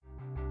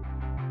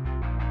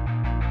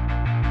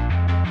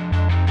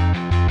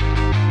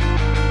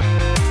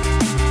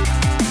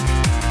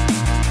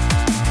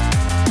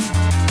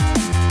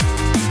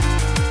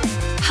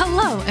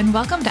and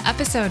welcome to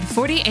episode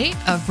 48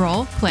 of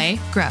Roll, Play,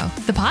 Grow,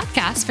 the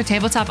podcast for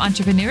tabletop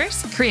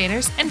entrepreneurs,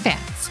 creators, and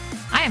fans.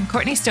 I am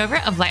Courtney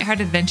Stover of Lightheart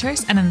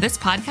Adventures, and in this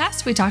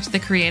podcast, we talk to the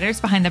creators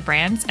behind the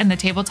brands in the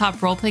tabletop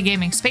roleplay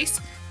gaming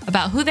space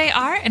about who they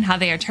are and how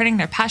they are turning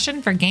their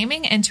passion for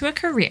gaming into a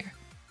career.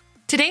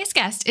 Today's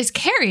guest is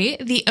Carrie,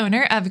 the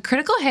owner of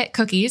Critical Hit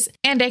Cookies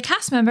and a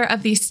cast member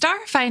of the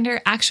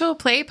Starfinder actual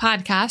play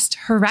podcast,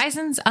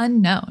 Horizons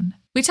Unknown.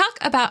 We talk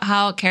about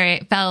how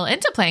Carrie fell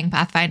into playing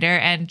Pathfinder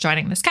and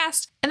joining this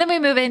cast, and then we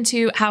move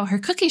into how her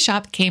cookie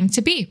shop came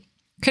to be.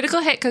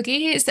 Critical Hit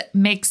Cookies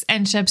makes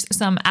and ships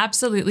some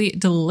absolutely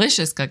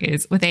delicious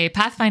cookies with a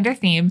Pathfinder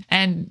theme,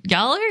 and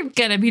y'all are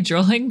gonna be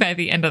drooling by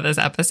the end of this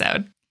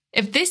episode.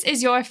 If this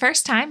is your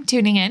first time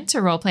tuning in to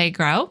Roleplay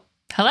Grow,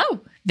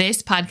 hello!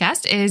 This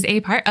podcast is a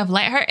part of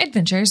Lightheart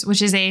Adventures,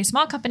 which is a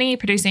small company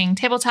producing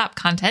tabletop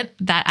content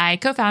that I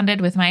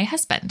co-founded with my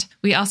husband.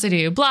 We also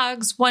do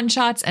blogs,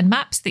 one-shots, and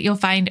maps that you'll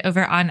find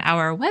over on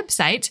our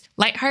website,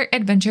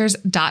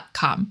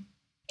 lightheartadventures.com.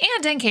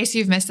 And in case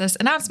you've missed this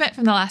announcement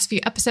from the last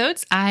few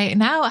episodes, I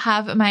now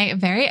have my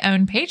very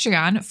own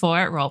Patreon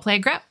for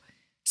Roleplay Grow.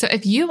 So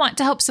if you want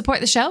to help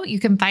support the show, you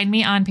can find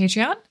me on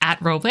Patreon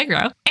at Roleplay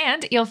Grow,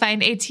 and you'll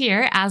find a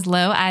tier as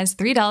low as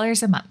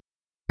 $3 a month.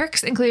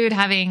 Perks include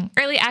having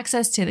early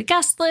access to the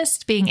guest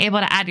list, being able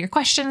to add your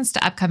questions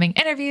to upcoming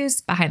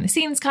interviews,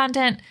 behind-the-scenes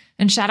content,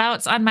 and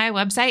shout-outs on my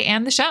website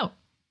and the show.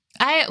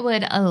 I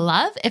would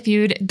love if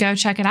you'd go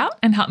check it out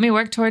and help me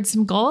work towards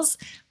some goals,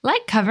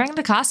 like covering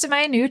the cost of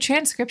my new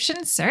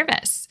transcription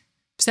service.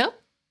 So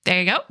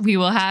there you go. We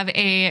will have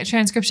a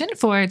transcription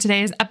for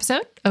today's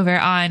episode over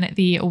on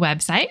the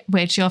website,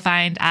 which you'll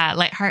find at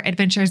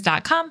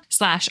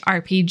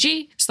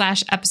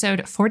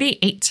lightheartadventures.com/RPG/episode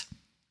 48.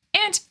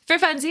 And for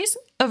funsies,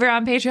 over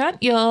on Patreon,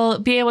 you'll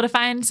be able to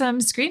find some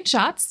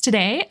screenshots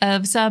today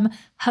of some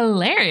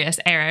hilarious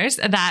errors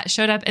that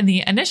showed up in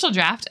the initial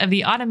draft of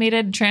the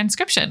automated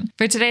transcription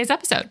for today's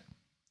episode.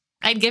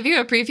 I'd give you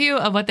a preview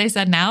of what they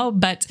said now,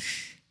 but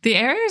the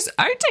errors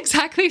aren't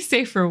exactly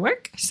safe for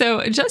work,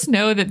 so just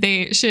know that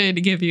they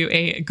should give you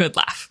a good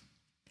laugh.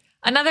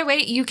 Another way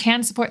you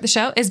can support the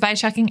show is by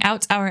checking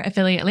out our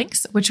affiliate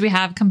links, which we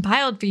have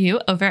compiled for you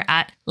over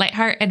at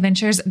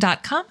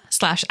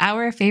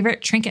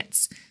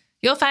lightheartadventures.com/our-favorite-trinkets.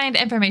 You'll find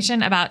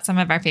information about some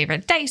of our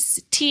favorite dice,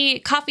 tea,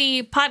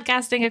 coffee,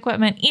 podcasting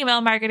equipment, email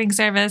marketing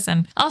service,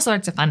 and all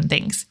sorts of fun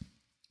things.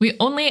 We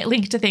only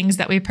link to things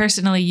that we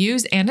personally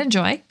use and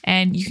enjoy,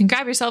 and you can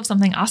grab yourself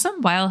something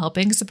awesome while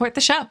helping support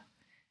the show.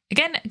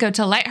 Again, go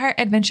to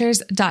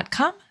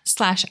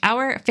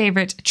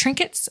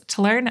lightheartadventures.com/our-favorite-trinkets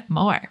to learn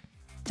more.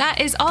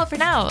 That is all for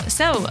now,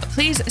 so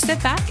please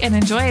sit back and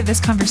enjoy this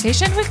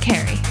conversation with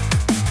Carrie.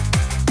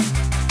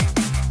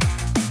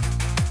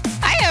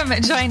 I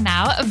am joined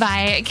now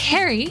by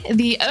Carrie,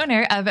 the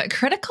owner of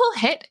Critical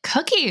Hit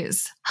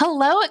Cookies.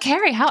 Hello,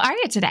 Carrie. How are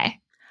you today?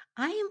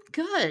 I am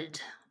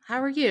good.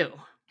 How are you?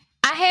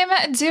 I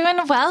am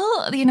doing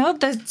well. You know,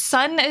 the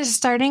sun is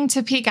starting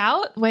to peek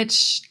out,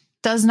 which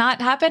does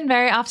not happen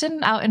very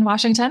often out in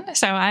Washington.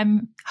 So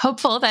I'm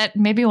hopeful that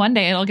maybe one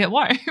day it'll get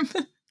warm.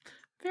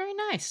 Very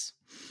nice.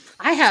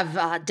 I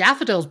have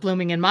daffodils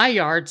blooming in my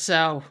yard,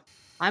 so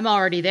I'm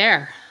already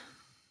there.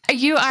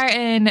 You are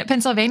in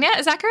Pennsylvania,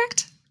 is that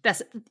correct?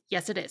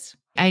 Yes, it is.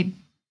 I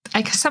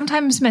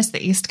sometimes miss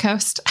the East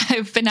Coast.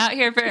 I've been out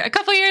here for a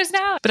couple years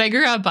now, but I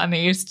grew up on the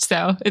East,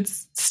 so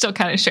it's still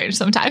kind of strange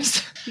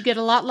sometimes. You get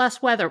a lot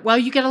less weather. Well,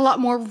 you get a lot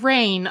more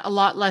rain, a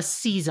lot less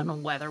seasonal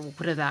weather, we'll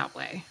put it that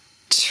way.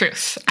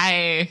 Truth.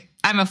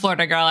 I'm a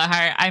Florida girl at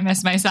heart. I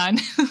miss my sun.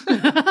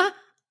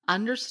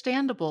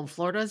 Understandable.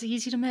 Florida is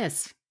easy to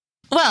miss.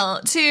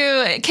 Well,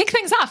 to kick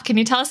things off, can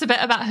you tell us a bit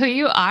about who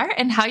you are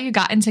and how you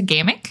got into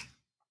gaming?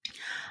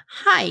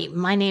 Hi,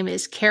 my name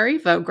is Carrie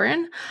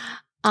Vogren.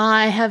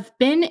 I have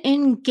been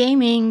in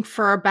gaming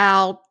for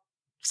about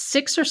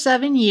 6 or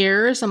 7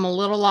 years. I'm a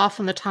little off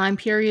on the time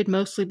period,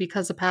 mostly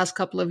because the past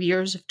couple of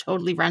years have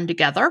totally run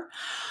together.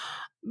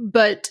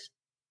 But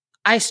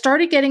I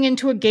started getting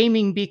into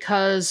gaming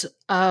because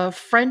a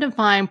friend of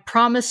mine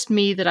promised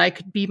me that I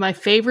could be my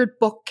favorite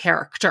book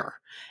character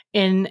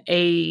in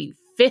a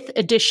 5th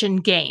edition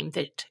game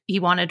that he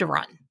wanted to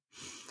run.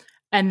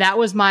 And that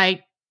was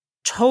my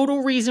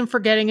total reason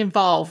for getting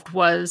involved.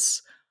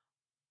 Was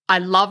I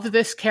loved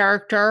this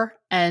character,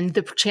 and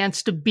the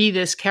chance to be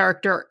this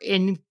character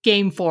in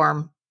game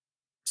form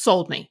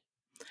sold me.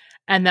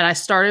 And then I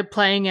started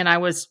playing and I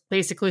was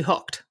basically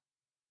hooked.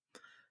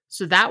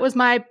 So that was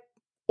my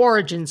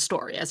origin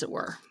story, as it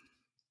were.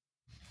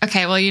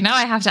 Okay, well, you know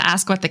I have to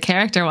ask what the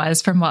character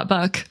was from what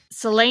book?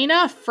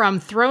 Selena from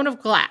Throne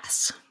of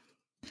Glass,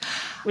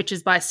 which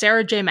is by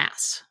Sarah J.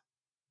 Maas.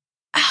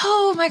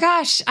 Oh my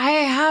gosh, I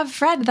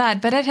have read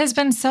that, but it has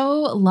been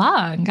so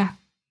long.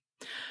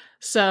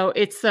 So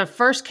it's the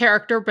first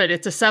character, but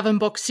it's a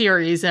 7-book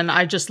series, and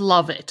I just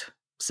love it.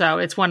 So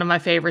it's one of my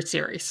favorite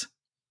series.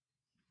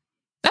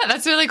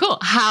 That's really cool.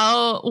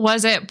 How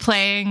was it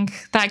playing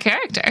that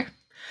character?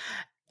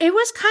 It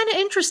was kind of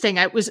interesting.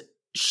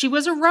 She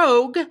was a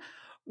rogue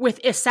with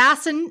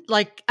assassin,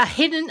 like a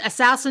hidden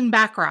assassin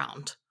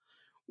background.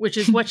 which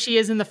is what she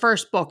is in the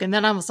first book. And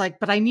then I was like,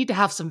 but I need to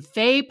have some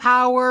Fae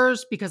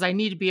powers because I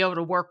need to be able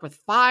to work with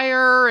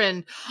fire.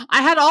 And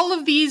I had all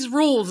of these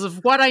rules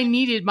of what I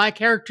needed my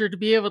character to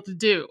be able to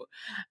do.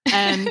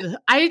 And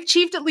I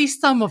achieved at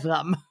least some of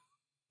them.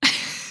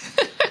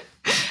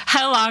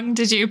 How long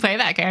did you play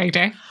that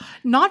character?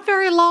 Not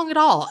very long at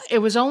all. It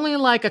was only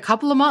like a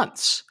couple of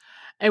months.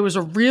 It was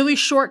a really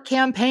short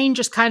campaign,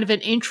 just kind of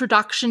an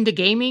introduction to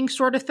gaming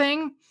sort of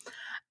thing.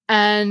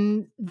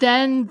 And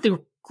then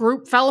the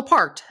group fell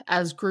apart,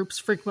 as groups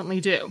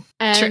frequently do.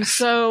 And True.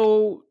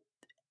 so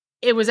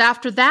it was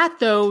after that,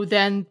 though,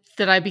 then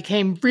that I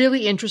became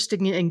really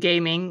interested in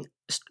gaming,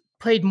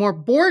 played more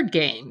board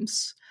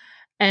games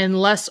and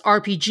less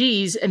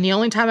RPGs. And the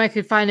only time I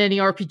could find any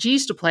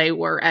RPGs to play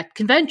were at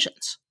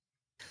conventions.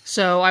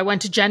 So I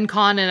went to Gen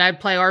Con and I'd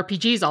play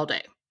RPGs all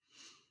day.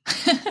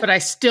 But I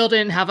still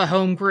didn't have a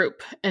home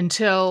group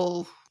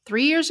until 4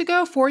 years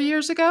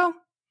ago.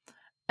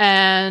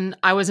 And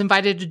I was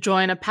invited to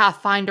join a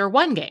Pathfinder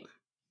 1 game.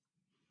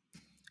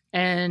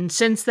 And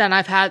since then,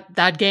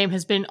 that game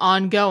has been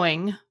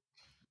ongoing,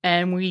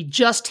 and we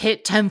just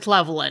hit 10th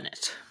level in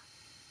it.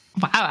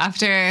 Wow,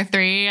 after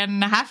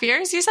 3.5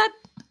 years, you said?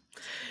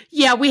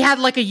 Yeah, we had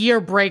like a year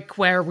break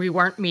where we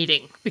weren't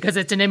meeting because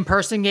it's an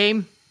in-person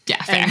game.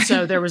 Yeah, fair. And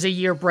so there was a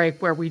year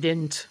break where we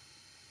didn't.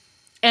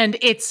 And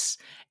it's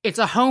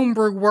a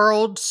homebrew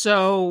world,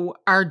 so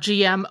our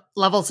GM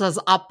levels us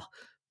up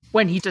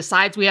when he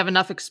decides we have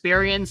enough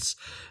experience.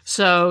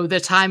 So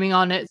the timing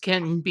on it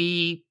can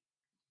be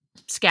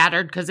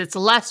scattered because a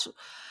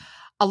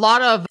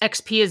lot of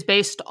XP is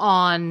based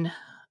on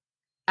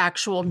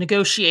actual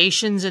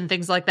negotiations and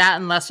things like that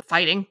and less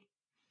fighting.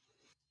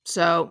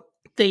 So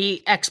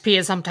the XP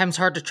is sometimes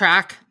hard to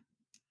track.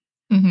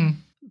 Mm-hmm.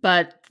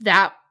 But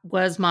that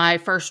was my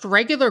first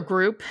regular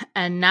group,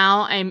 and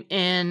now I'm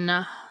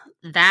in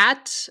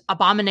that,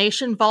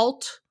 Abomination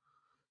Vault,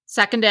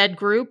 Second Ed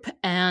group,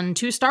 and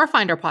 2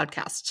 Starfinder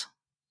podcasts.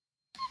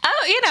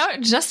 Oh,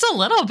 just a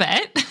little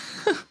bit.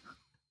 When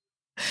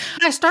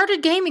I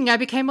started gaming, I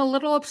became a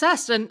little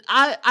obsessed, and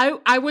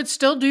I would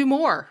still do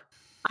more.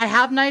 I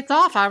have nights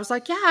off. I was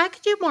like, yeah, I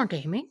could do more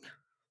gaming.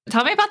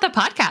 Tell me about the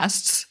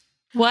podcasts.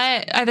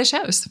 What are the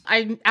shows?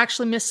 I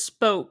actually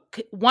misspoke.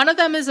 One of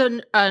them is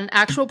an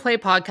actual play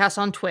podcast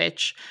on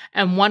Twitch,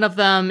 and one of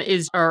them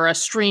is a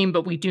stream,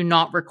 but we do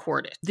not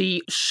record it.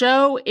 The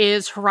show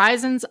is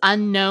Horizons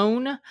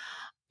Unknown.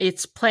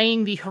 It's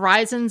playing the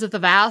Horizons of the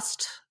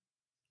Vast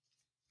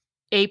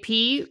AP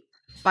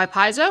by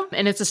Paizo,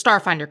 and it's a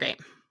Starfinder game.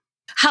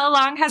 How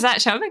long has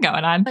that show been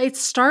going on? It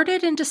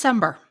started in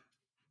December,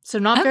 so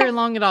not very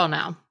long at all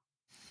now.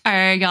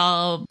 Are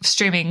y'all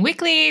streaming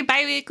weekly,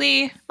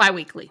 bi-weekly?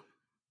 Bi-weekly.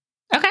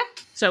 Okay.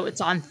 So it's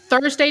on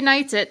Thursday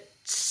nights at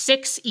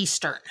 6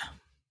 Eastern.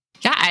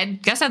 Yeah, I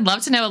guess I'd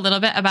love to know a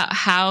little bit about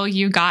how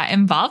you got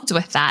involved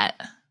with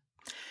that.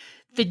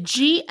 The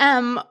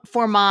GM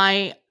for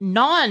my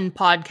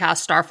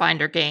non-podcast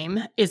Starfinder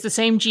game is the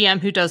same GM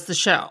who does the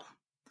show.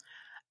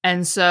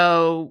 And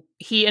so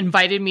he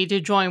invited me to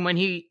join when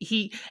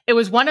it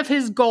was one of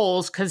his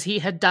goals because he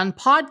had done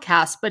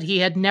podcasts, but he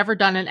had never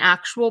done an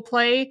actual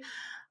play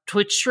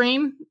Twitch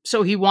stream.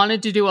 So he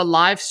wanted to do a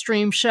live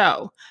stream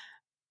show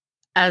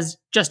as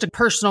just a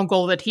personal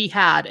goal that he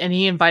had, and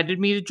he invited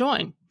me to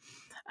join.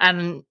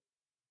 And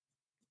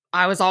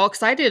I was all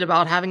excited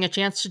about having a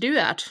chance to do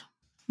that.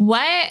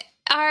 What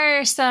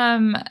are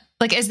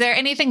is there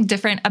anything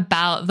different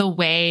about the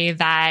way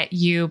that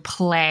you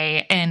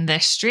play in the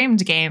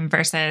streamed game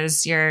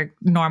versus your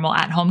normal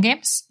at-home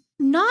games?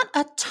 Not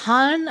a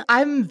ton.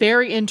 I'm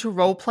very into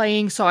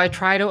role-playing, so I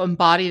try to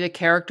embody the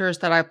characters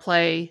that I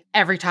play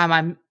every time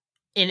I'm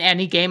in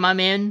any game I'm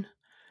in.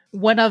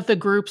 One of the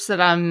groups that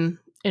I'm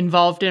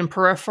involved in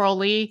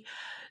peripherally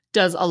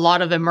does a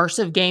lot of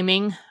immersive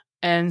gaming.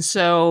 And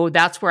so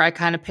that's where I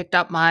kind of picked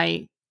up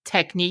my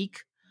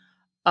technique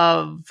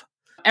of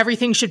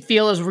everything should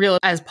feel as real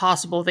as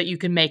possible that you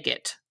can make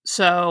it.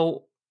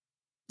 So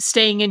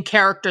staying in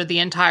character the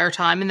entire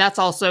time. And that's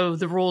also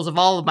the rules of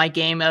all of my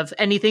game of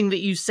anything that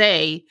you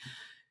say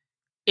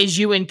is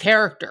you in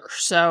character.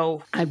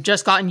 So I've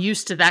just gotten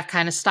used to that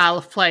kind of style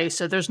of play.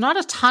 So there's not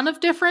a ton of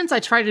difference.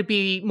 I try to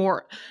be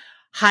more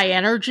high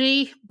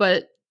energy,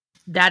 but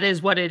that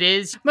is what it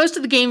is. Most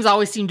of the games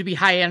always seem to be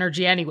high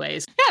energy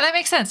anyways. Yeah, that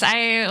makes sense.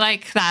 I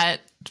like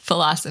that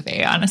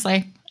philosophy,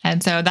 honestly.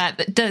 And so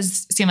that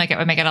does seem like it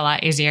would make it a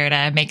lot easier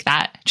to make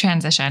that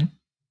transition.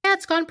 Yeah,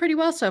 it's gone pretty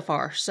well so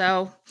far.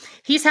 So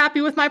he's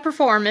happy with my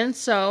performance.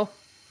 So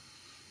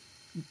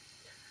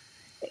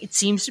it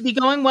seems to be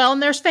going well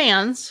and there's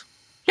fans.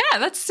 Yeah,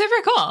 that's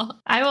super cool.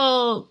 I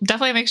will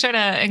definitely make sure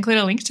to include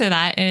a link to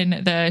that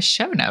in the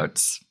show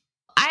notes.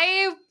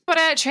 I want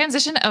to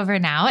transition over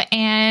now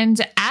and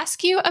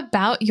ask you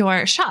about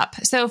your shop.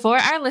 So for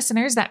our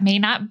listeners that may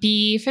not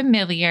be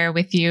familiar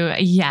with you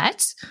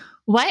yet,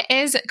 what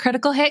is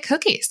Critical Hit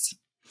Cookies?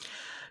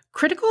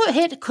 Critical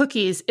Hit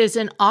Cookies is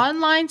an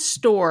online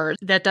store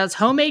that does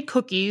homemade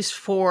cookies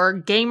for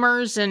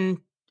gamers and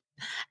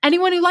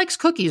anyone who likes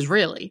cookies,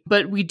 really.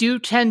 But we do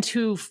tend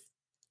to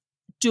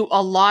do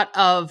a lot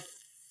of,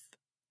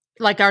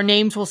 like, our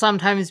names will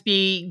sometimes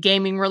be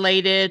gaming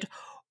related,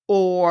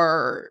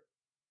 or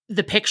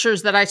the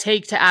pictures that I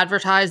take to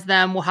advertise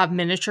them will have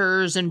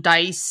miniatures and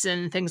dice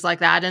and things like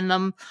that in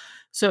them.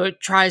 So it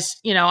tries,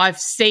 I've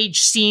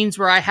staged scenes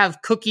where I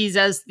have cookies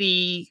as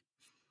the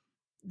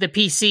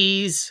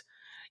PCs,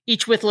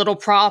 each with little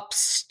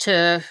props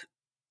to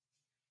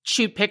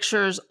shoot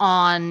pictures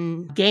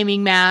on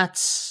gaming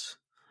mats,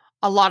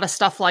 a lot of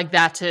stuff like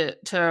that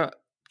to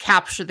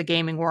capture the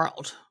gaming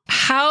world.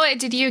 How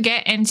did you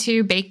get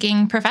into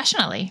baking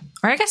professionally?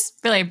 Or I guess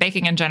really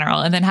baking in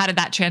general. And then how did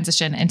that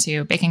transition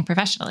into baking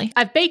professionally?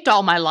 I've baked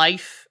all my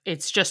life.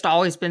 It's just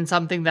always been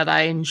something that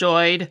I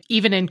enjoyed.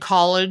 Even in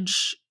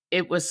college,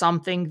 it was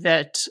something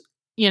that,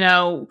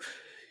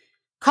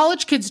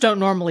 college kids don't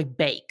normally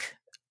bake.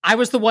 I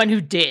was the one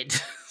who did.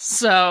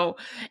 So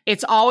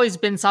it's always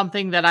been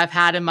something that I've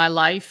had in my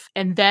life.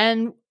 And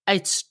then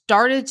it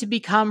started to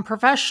become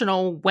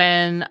professional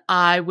when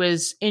I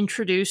was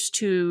introduced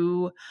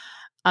to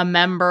a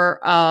member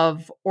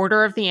of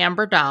Order of the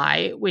Amber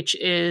Die, which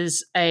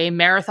is a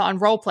marathon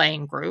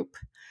role-playing group.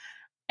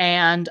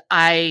 And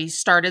I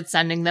started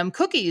sending them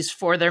cookies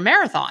for their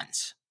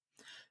marathons.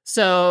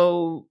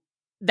 So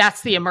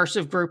that's the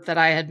immersive group that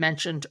I had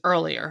mentioned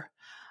earlier.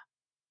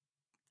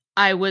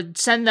 I would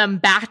send them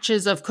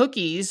batches of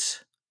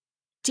cookies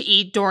to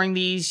eat during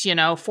these,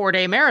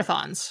 4-day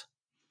marathons.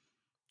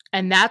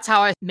 And that's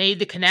how I made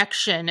the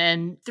connection.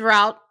 And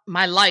throughout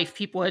my life,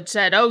 people had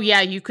said, "Oh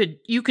yeah, you could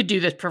do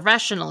this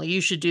professionally. You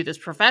should do this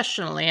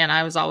professionally." And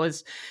I was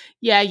always,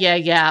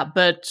 yeah.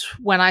 But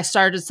when I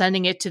started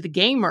sending it to the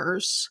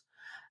gamers,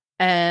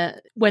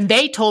 when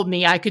they told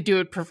me I could do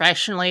it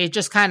professionally, it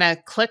just kind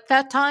of clicked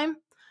that time.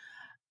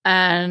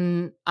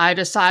 And I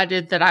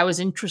decided that I was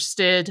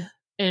interested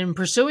in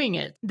pursuing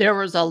it. There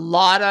was a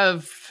lot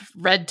of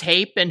red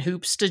tape and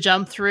hoops to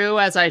jump through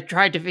as I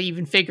tried to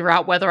even figure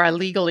out whether I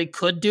legally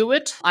could do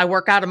it. I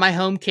work out of my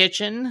home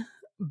kitchen,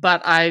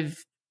 but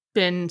I've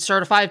been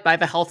certified by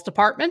the health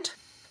department.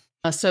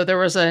 So there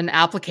was an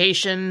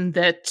application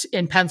that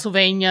in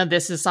Pennsylvania,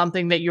 this is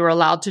something that you're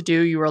allowed to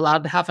do. You're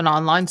allowed to have an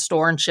online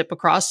store and ship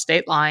across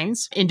state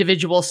lines.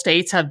 Individual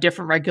states have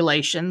different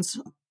regulations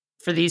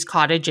for these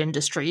cottage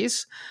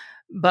industries,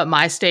 but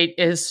my state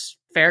is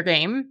fair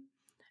game.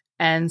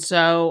 And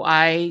so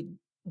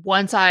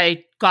once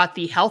I got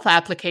the health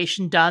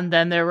application done,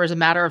 then there was a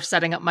matter of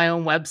setting up my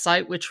own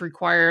website, which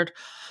required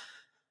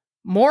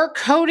more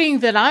coding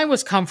than I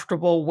was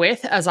comfortable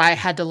with, as I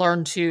had to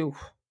learn to,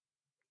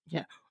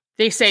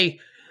 they say,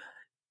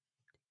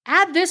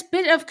 add this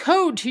bit of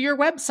code to your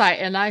website.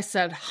 And I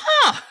said,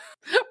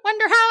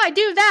 wonder how I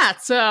do that.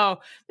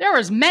 So there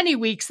was many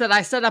weeks that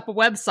I set up a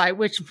website,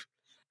 which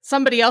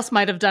somebody else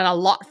might have done a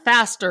lot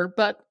faster,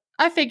 but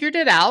I figured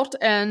it out,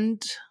 and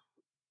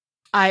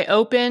I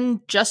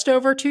opened just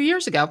over 2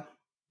 years ago.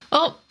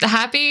 Well,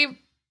 happy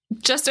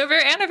just over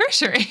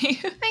anniversary.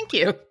 Thank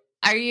you.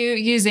 Are you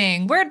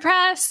using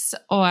WordPress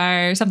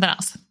or something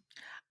else?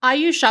 I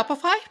use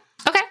Shopify.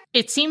 Okay.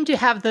 It seemed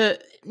to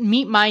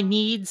meet my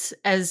needs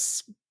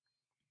as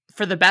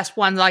for the best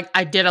ones. Like,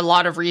 I did a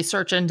lot of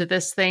research into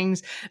this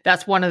things.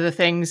 That's one of the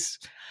things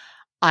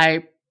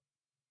I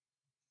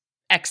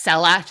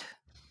excel at,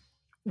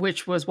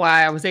 which was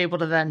why I was able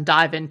to then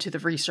dive into the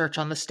research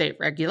on the state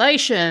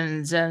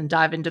regulations and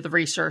dive into the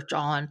research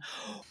on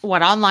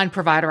what online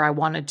provider I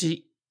wanted to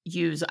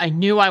use. I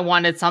knew I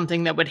wanted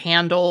something that would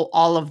handle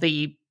all of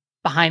the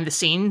behind the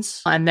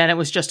scenes. And then it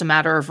was just a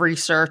matter of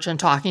research and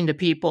talking to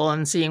people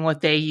and seeing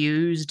what they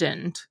used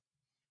and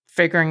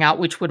figuring out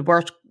which would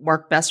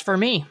work best for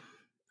me.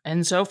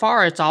 And so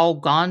far, it's all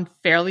gone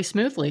fairly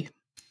smoothly.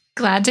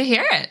 Glad to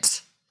hear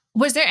it.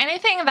 Was there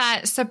anything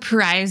that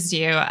surprised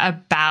you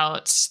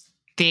about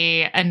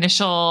the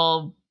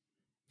initial,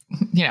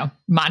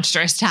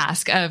 monstrous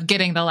task of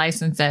getting the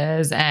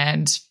licenses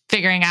and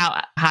figuring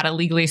out how to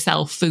legally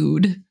sell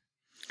food?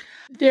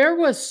 There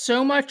was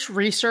so much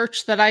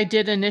research that I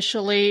did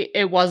initially,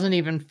 it wasn't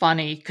even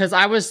funny, because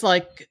I was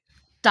like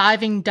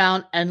diving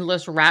down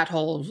endless rat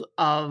holes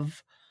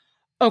of,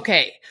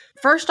 okay,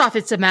 first off,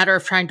 it's a matter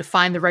of trying to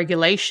find the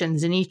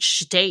regulations, and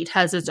each state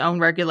has its own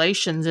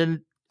regulations,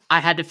 and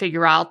I had to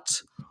figure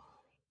out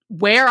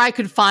where I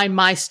could find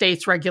my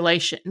state's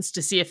regulations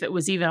to see if it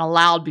was even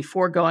allowed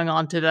before going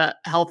on to the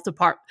health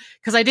department.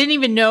 Because I didn't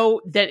even know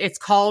that it's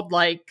called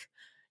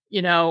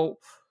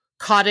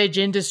cottage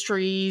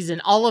industries,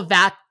 and all of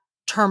that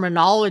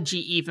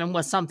terminology even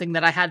was something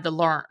that I had to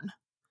learn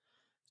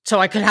so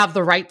I could have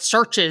the right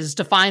searches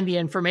to find the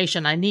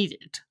information I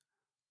needed,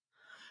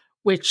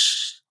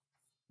 which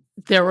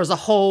there was a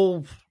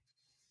whole,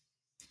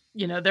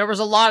 there was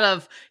a lot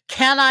of,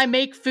 can I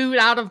make food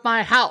out of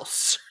my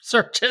house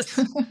searches?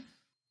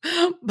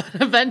 But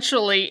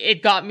eventually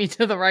it got me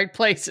to the right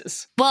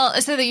places. Well,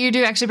 so that you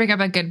do actually bring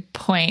up a good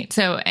point.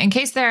 So in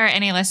case there are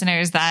any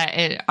listeners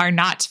that are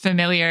not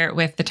familiar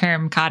with the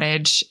term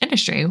cottage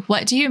industry,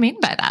 what do you mean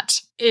by that?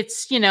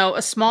 It's,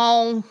 a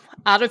small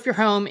out of your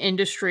home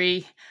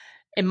industry.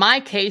 In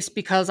my case,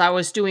 because I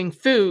was doing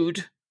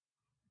food,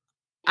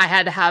 I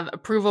had to have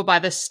approval by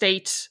the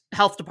state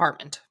health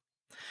department.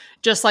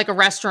 Just like a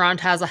restaurant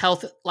has a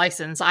health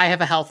license, I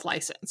have a health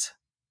license.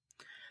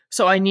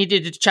 So I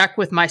needed to check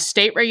with my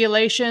state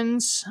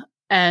regulations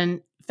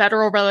and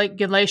federal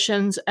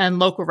regulations and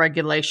local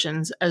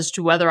regulations as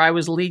to whether I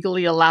was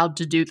legally allowed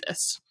to do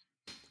this.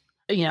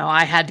 You know,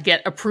 I had to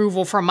get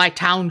approval from my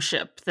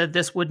township that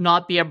this would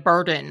not be a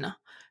burden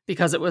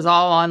because it was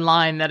all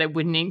online, that it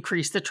wouldn't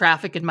increase the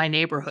traffic in my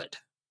neighborhood.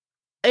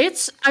 I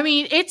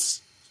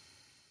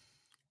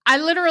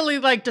literally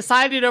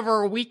decided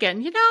over a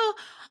weekend,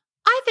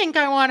 I think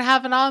I want to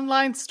have an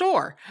online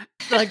store.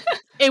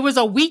 It was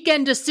a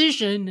weekend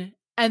decision.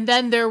 And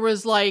then there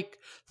was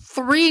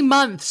 3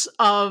 months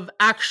of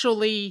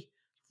actually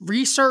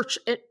research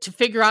to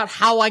figure out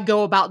how I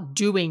go about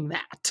doing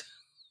that.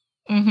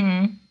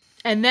 Mm-hmm.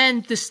 And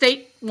then the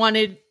state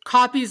wanted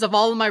copies of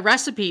all of my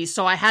recipes.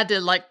 So I had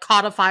to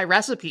codify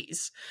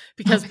recipes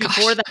because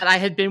before that I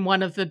had been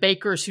one of the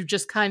bakers who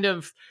just kind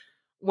of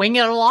wing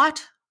it a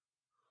lot.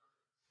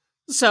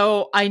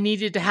 So I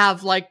needed to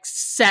have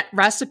set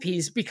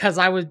recipes because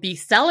I would be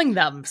selling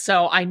them.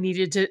 So I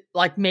needed to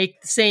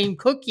make the same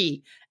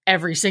cookie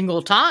every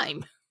single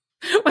time,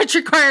 which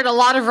required a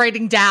lot of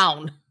writing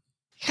down.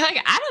 You're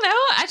I don't know.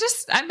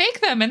 I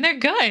make them and they're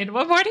good.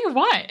 What more do you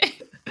want?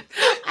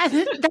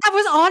 That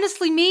was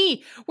honestly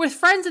me with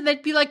friends, and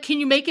they'd be like, "Can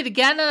you make it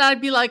again?" And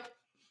I'd be like,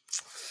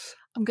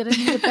 "I'm going to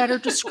need a better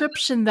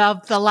description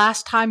of the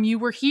last time you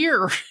were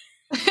here."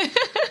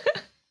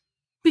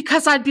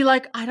 Because I'd be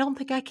like, "I don't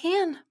think I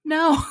can.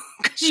 No,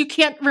 because you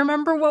can't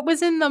remember what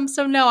was in them.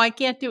 So no, I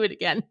can't do it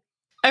again."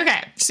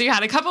 Okay. So you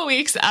had a couple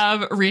weeks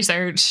of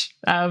research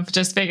of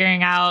just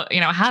figuring out,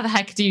 how the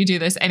heck do you do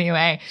this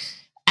anyway?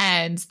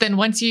 And then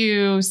once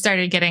you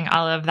started getting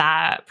all of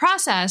that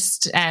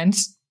processed and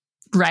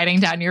writing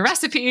down your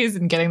recipes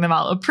and getting them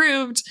all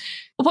approved,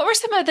 what were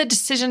some of the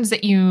decisions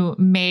that you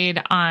made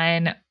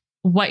on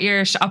what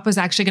your shop was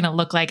actually going to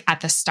look like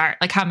at the start?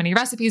 How many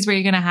recipes were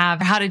you going to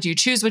have? How did you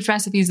choose which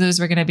recipes those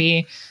were going to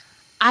be?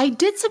 I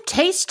did some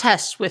taste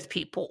tests with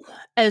people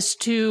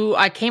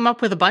I came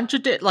up with a bunch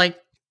of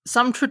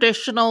some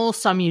traditional,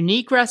 some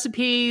unique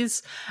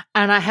recipes,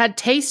 and I had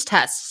taste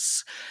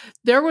tests.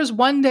 There was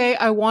one day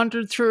I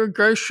wandered through a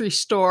grocery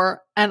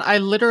store and I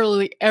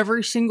literally,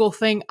 every single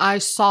thing I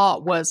saw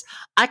was,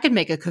 I could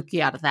make a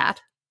cookie out of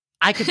that.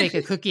 I could make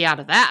a cookie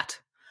out of that.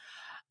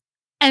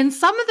 And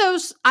some of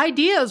those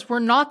ideas were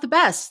not the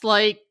best.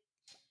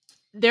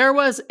 There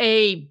was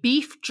a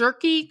beef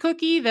jerky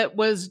cookie that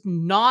was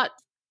not,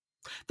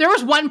 there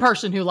was one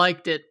person who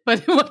liked it, but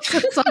it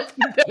wasn't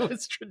something that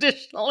was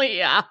traditionally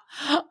a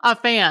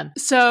fan.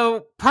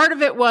 So part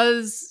of it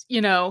was,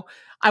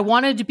 I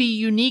wanted to be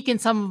unique in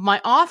some of my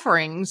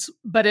offerings,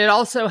 but it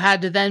also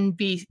had to then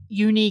be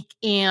unique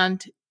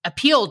and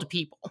appeal to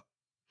people.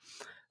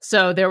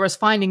 So there was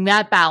finding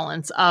that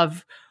balance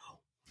of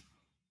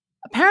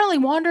apparently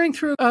wandering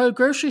through a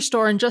grocery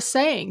store and just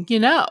saying,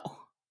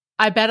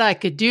 I bet I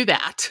could do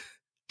that.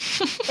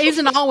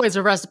 Isn't always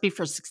a recipe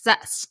for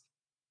success.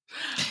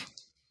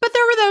 But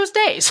there were those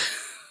days.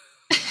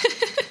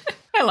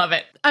 I love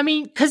it. I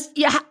mean, because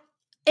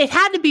it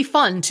had to be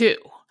fun too.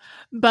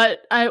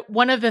 But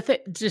one of the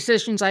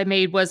decisions I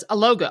made was a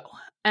logo.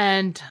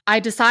 And I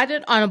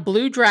decided on a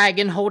blue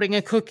dragon holding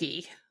a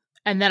cookie.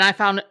 And then I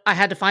found I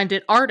had to find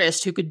an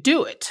artist who could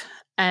do it.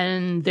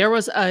 And there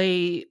was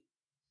a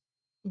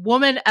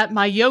woman at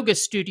my yoga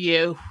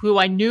studio who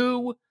I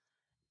knew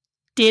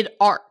did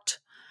art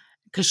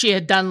because she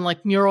had done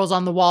murals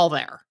on the wall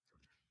there.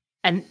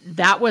 And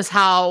that was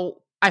how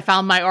I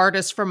found my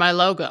artist for my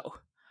logo.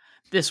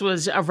 This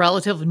was a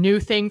relative new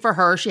thing for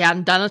her. She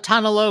hadn't done a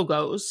ton of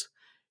logos.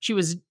 She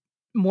was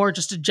more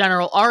just a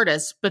general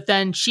artist, but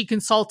then she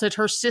consulted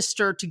her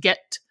sister to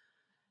get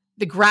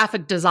the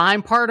graphic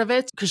design part of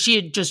it because she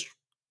had just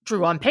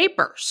drew on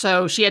paper.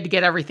 So she had to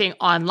get everything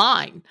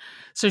online.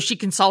 So she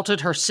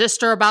consulted her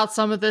sister about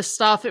some of this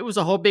stuff. It was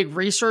a whole big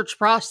research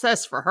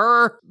process for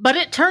her, but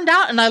it turned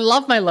out, and I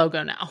love my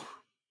logo now.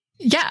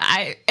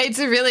 Yeah, it's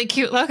a really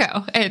cute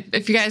logo.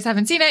 If you guys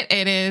haven't seen it,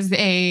 it is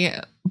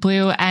a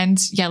blue and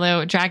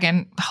yellow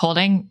dragon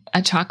holding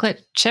a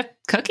chocolate chip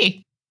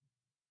cookie.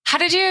 How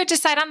did you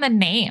decide on the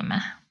name?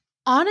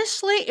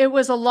 Honestly, it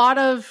was a lot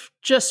of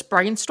just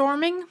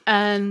brainstorming.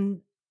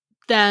 And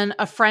then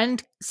a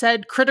friend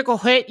said critical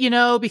hit,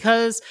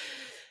 because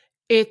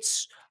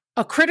it's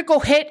a critical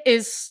hit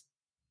is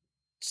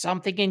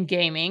something in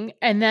gaming.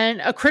 And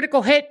then a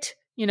critical hit,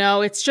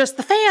 it's just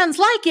the fans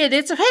like it.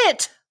 It's a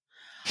hit.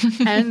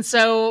 And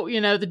so,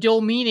 the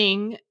dual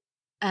meaning,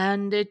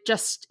 and it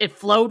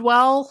flowed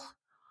well.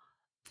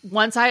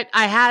 Once I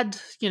had,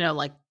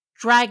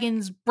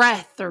 dragon's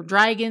breath or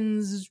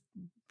dragon's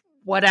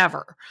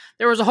whatever.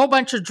 There was a whole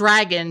bunch of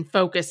dragon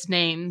focused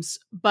names,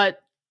 but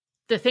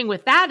the thing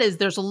with that is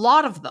there's a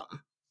lot of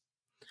them.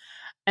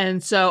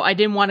 And so I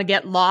didn't want to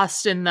get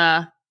lost in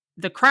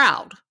the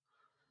crowd.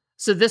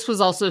 So this was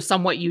also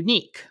somewhat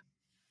unique.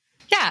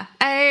 Yeah,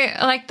 I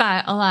like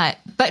that a lot.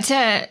 But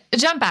to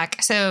jump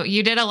back, so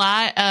you did a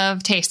lot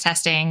of taste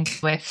testing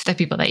with the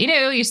people that you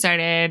knew. You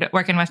started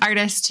working with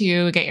artists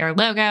to get your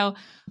logo.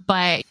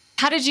 But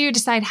how did you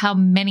decide how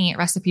many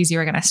recipes you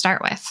were going to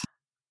start with?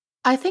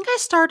 I think I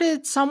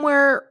started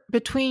somewhere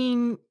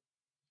between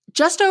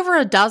just over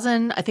a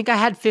dozen. I think I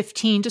had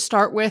 15 to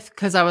start with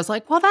because I was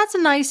like, well, that's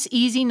a nice,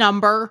 easy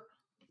number.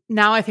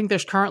 Now I think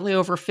there's currently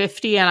over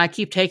 50 and I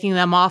keep taking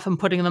them off and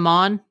putting them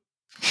on.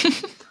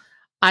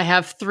 I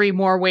have 3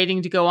 more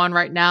waiting to go on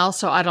right now,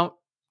 so I don't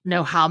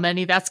know how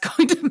many that's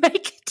going to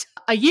make it.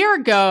 A year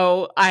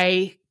ago,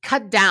 I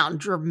cut down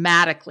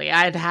dramatically.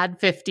 I had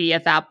 50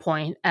 at that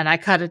point, and I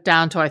cut it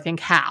down to, I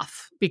think,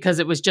 half because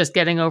it was just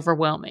getting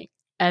overwhelming.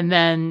 And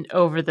then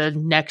over the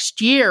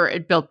next year,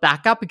 it built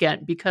back up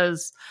again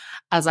because,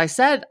 as I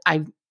said,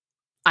 I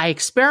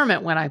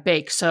experiment when I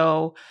bake.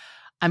 So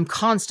I'm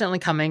constantly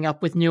coming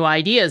up with new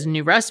ideas and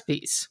new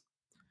recipes.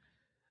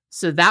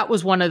 So that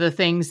was one of the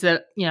things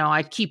that,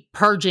 I keep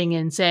purging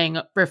and saying,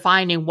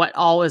 refining what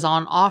all is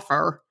on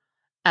offer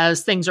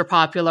as things are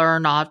popular or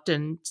not.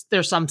 And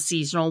there's some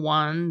seasonal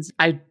ones.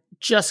 I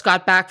just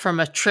got back from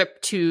a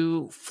trip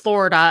to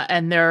Florida,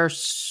 and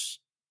there's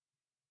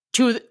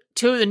two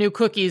of the new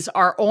cookies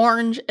are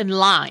orange and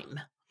lime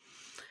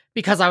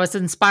because I was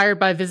inspired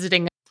by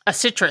visiting a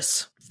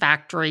citrus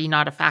factory,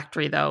 not a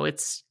factory though.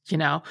 It's,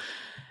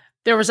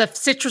 there was a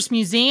citrus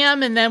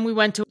museum, and then we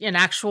went to an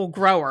actual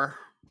grower.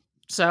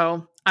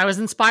 So I was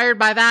inspired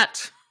by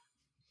that.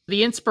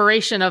 The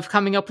inspiration of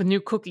coming up with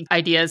new cookie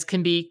ideas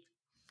can be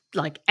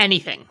like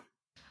anything.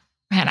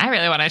 Man, I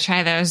really want to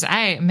try those.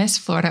 I miss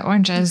Florida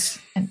oranges.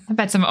 And I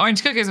bet some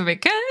orange cookies would be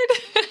good.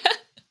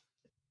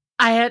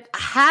 I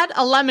had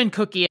a lemon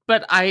cookie,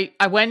 but I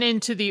went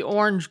into the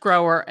orange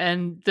grower,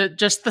 and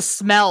just the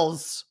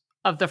smells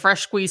of the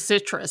fresh squeezed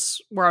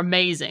citrus were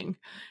amazing.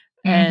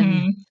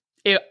 And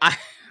I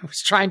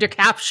was trying to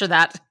capture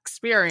that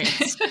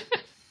experience.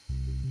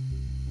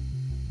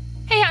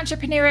 Hey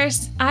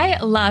entrepreneurs, I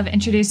love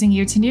introducing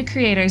you to new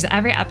creators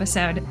every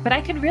episode, but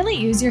I could really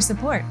use your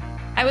support.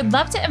 I would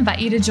love to invite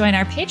you to join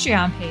our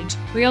Patreon page,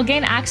 where you'll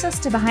gain access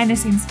to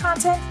behind-the-scenes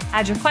content,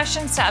 add your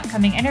questions to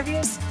upcoming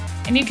interviews,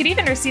 and you could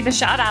even receive a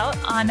shout out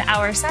on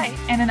our site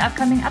in an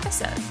upcoming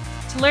episode.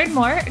 To learn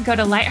more, go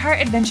to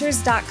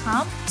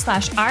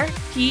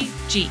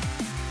lightheartadventures.com/RPG.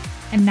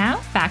 And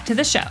now back to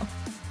the show.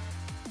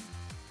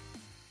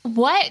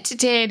 What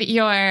did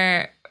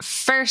your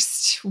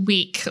first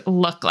week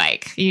look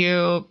like?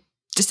 You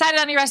decided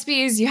on your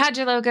recipes, you had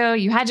your logo,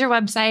 you had your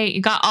website,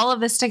 you got all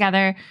of this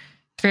together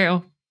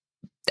through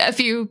a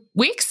few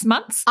weeks,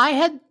 months? I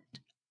had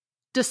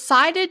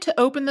decided to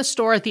open the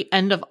store at the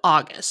end of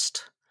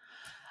August.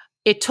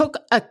 It took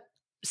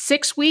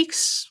 6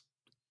 weeks,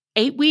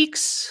 8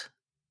 weeks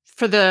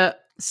for the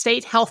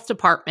state health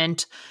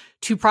department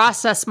to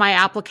process my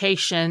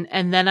application,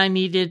 and then I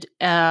needed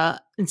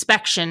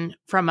inspection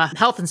from a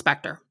health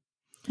inspector.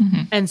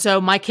 Mm-hmm. And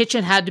so my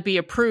kitchen had to be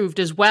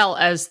approved as well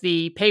as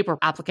the paper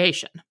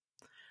application.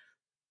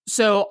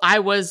 So I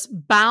was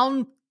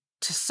bound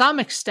to some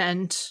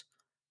extent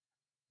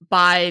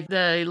by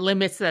the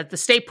limits that the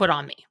state put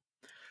on me.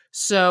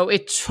 So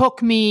it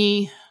took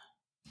me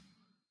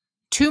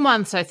 2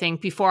 months, I think,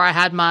 before I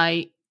had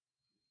my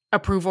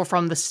approval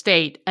from the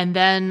state. And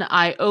then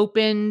I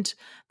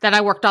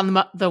worked on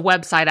the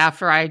website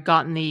after I had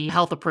gotten the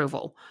health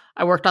approval.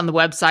 I worked on the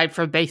website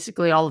for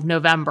basically all of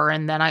November,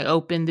 and then I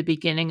opened the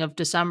beginning of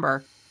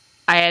December.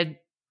 I had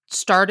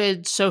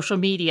started social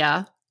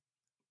media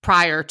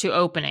prior to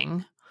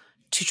opening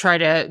to try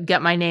to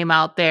get my name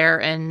out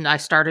there, and I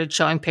started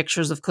showing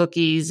pictures of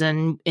cookies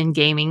and in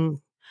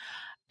gaming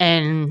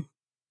and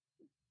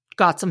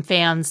got some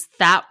fans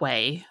that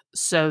way,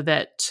 so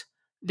that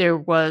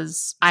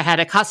I had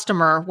a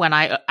customer when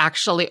I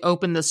actually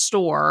opened the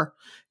store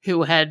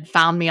who had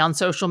found me on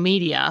social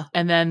media.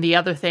 And then the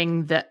other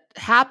thing that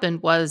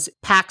happened was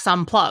PAX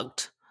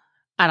Unplugged.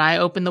 And I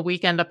opened the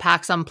weekend of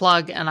PAX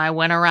Unplugged, and I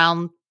went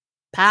around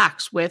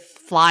PAX with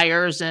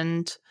flyers,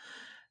 and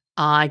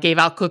I gave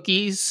out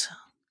cookies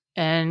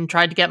and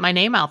tried to get my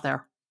name out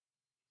there.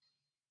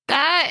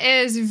 That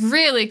is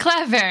really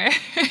clever.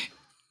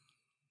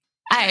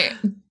 I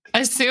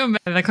assume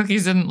the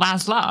cookies didn't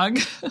last long.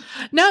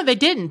 No, they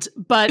didn't.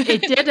 But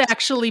it did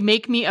actually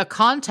make me a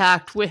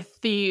contact with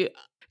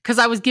because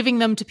I was giving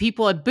them to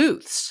people at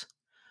booths.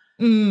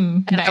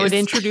 And nice. I would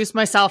introduce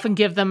myself and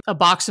give them a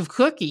box of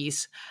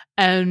cookies.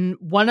 And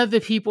one of the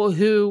people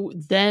who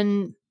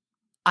then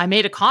I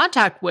made a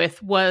contact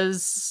with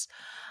was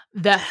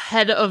the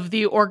head of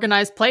the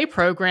organized play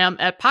program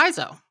at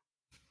Paizo.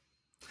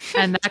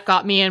 And that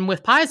got me in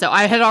with Paizo.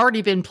 I had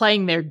already been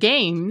playing their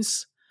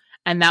games,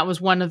 and that was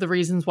one of the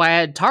reasons why I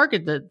had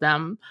targeted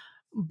them.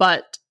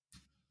 But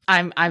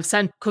I've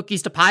sent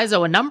cookies to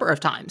Paizo a number of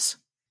times.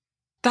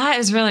 That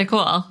is really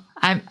cool.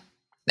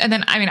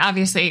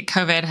 Obviously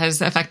COVID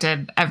has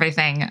affected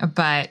everything,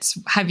 but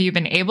have you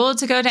been able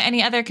to go to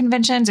any other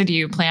conventions, or do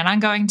you plan on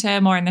going to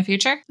more in the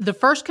future? The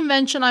first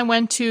convention I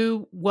went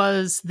to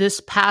was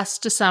this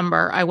past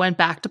December. I went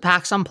back to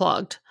PAX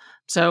Unplugged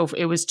So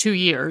it was 2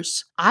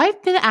 years.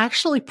 I've been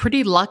actually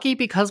pretty lucky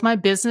because my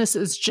business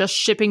is just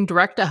shipping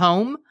direct to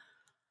home.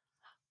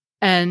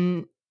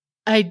 And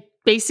I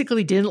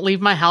basically didn't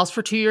leave my house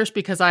for 2 years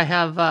because I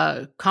have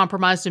a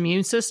compromised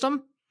immune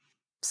system.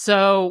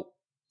 So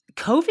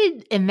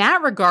COVID in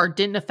that regard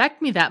didn't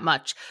affect me that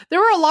much. There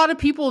were a lot of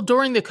people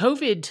during the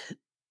COVID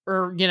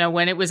or,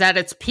 when it was at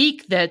its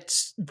peak that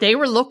they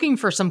were looking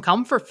for some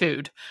comfort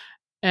food,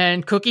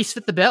 and cookies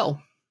fit the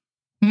bill.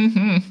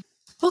 Mm-hmm.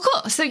 Well,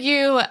 cool. So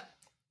you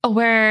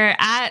were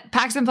at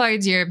Pax and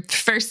Floyd's your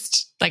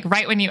first,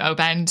 right when you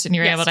opened, and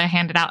you were able to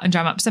hand it out and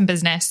drum up some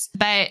business.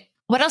 But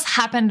what else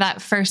happened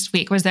that first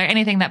week? Was there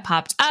anything that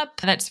popped up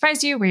that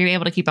surprised you? Were you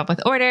able to keep up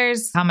with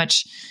orders? How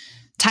much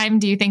time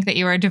do you think that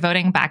you were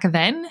devoting back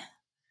then?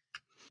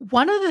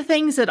 One of the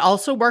things that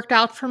also worked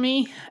out for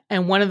me,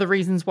 and one of the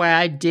reasons why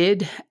I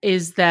did,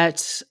 is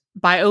that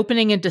by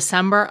opening in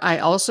December, I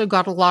also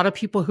got a lot of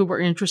people who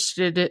were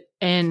interested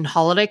in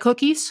holiday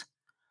cookies.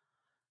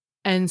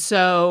 And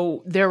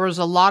so there was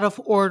a lot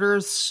of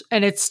orders,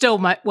 and it's still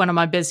one of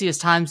my busiest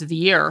times of the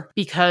year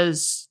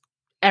because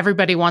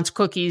everybody wants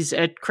cookies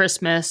at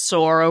Christmas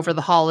or over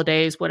the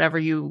holidays, whatever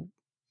you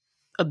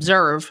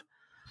observe.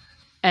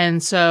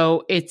 And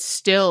so it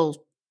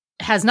still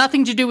has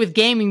nothing to do with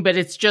gaming, but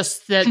it's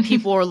just that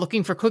people are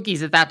looking for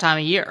cookies at that time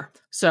of year.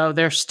 So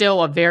there's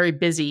still a very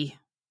busy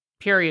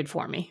period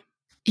for me.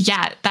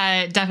 Yeah,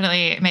 that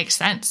definitely makes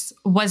sense.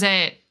 Was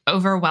it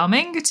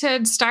overwhelming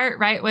to start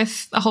right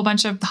with a whole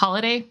bunch of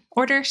holiday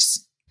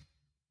orders?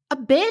 A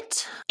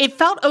bit. It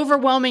felt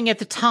overwhelming at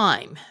the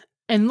time.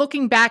 And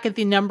looking back at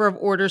the number of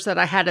orders that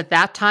I had at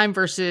that time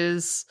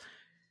versus,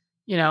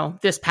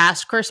 this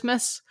past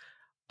Christmas,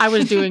 I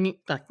was doing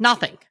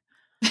nothing.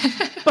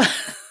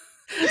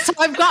 So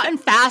I've gotten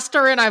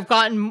faster, and I've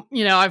gotten,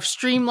 I've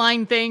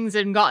streamlined things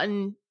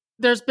and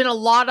there's been a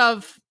lot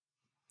of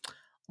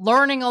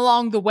learning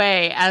along the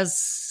way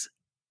as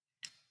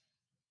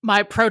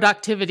my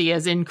productivity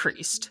has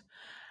increased.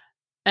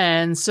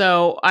 And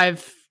so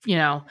I've,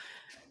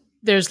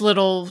 there's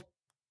little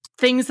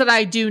things that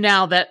I do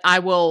now that I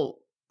will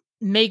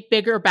make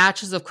bigger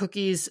batches of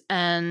cookies,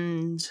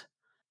 and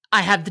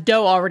I have the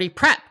dough already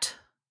prepped.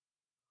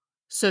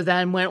 So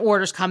then when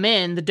orders come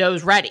in, the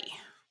dough's ready.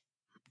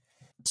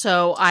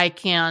 So I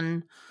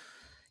can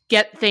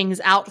get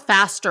things out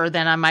faster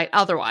than I might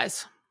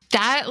otherwise.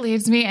 That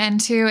leads me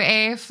into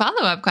a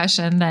follow-up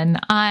question then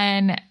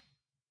on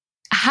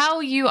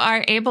how you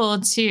are able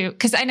to,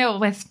 because I know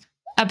with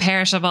a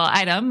perishable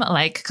item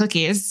like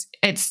cookies,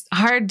 it's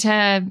hard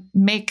to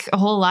make a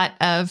whole lot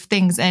of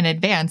things in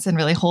advance and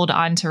really hold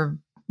on to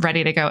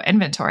ready to go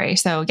inventory.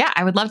 So yeah,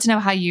 I would love to know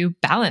how you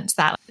balance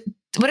that.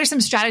 What are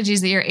some strategies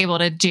that you're able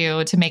to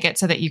do to make it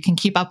so that you can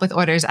keep up with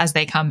orders as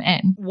they come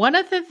in? One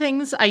of the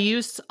things I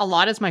use a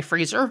lot is my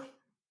freezer.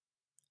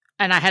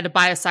 And I had to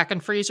buy a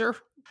second freezer.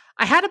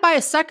 I had to buy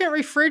a second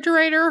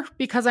refrigerator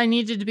because I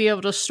needed to be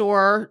able to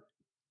store.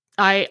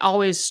 I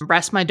always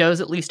rest my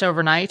doughs at least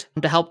overnight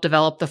to help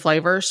develop the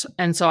flavors.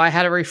 And so I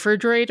had a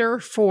refrigerator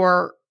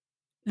for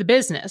the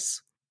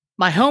business,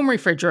 my home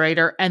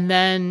refrigerator, and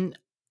then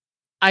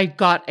I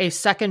got a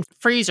second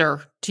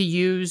freezer to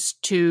use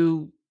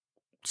to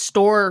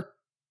store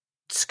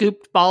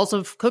scooped balls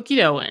of cookie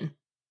dough in.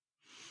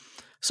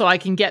 So I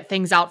can get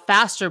things out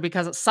faster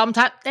because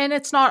sometimes, and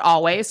it's not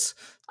always,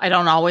 I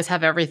don't always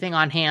have everything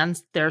on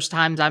hand. There's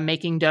times I'm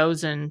making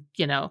doughs and,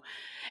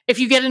 if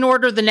you get an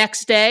order the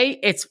next day,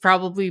 it's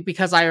probably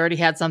because I already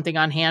had something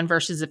on hand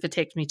versus if it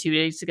takes me 2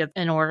 days to get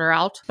an order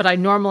out. But I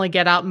normally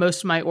get out most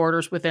of my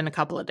orders within a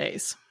couple of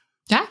days.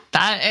 Yeah,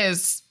 that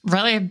is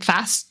really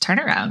fast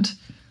turnaround.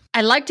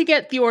 I like to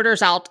get the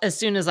orders out as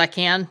soon as I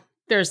can.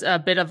 There's a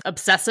bit of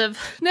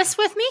obsessiveness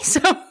with me.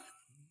 So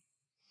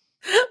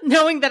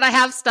knowing that I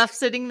have stuff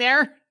sitting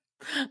there,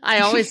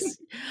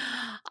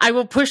 I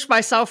will push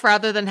myself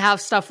rather than have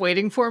stuff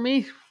waiting for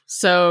me.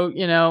 So,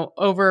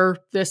 over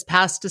this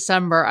past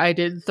December, I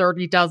did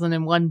 30 dozen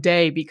in one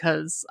day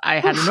because I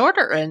had an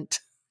order in.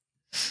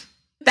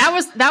 That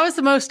was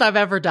the most I've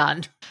ever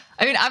done.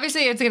 I mean,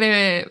 obviously it's going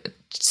to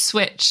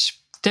switch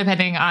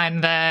depending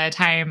on the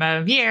time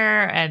of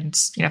year and,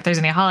 if there's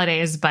any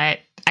holidays, but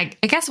I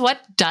guess what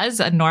does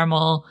a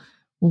normal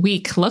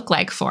week look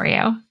like for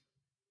you?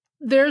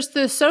 There's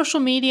the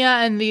social media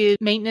and the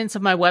maintenance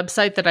of my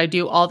website that I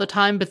do all the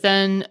time, but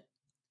then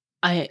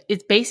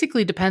it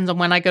basically depends on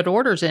when I get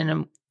orders in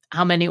and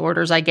how many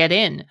orders I get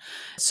in.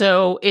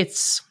 So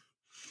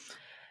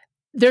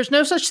there's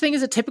no such thing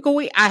as a typical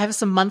week. I have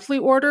some monthly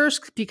orders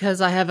because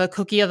I have a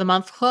Cookie of the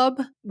Month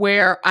club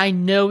where I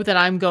know that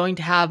I'm going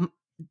to have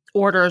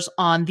orders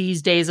on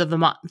these days of the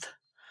month.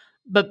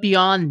 But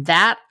beyond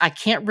that, I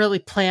can't really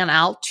plan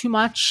out too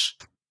much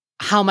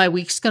how my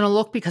week's going to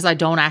look because I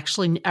don't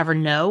actually ever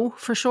know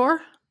for sure.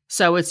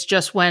 So it's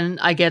just when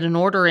I get an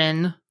order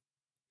in,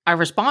 I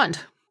respond.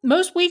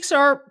 Most weeks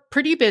are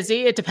pretty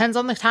busy. It depends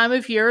on the time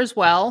of year as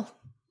well.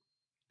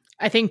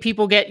 I think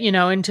people get,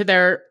 into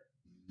their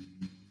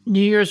New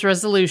Year's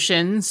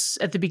resolutions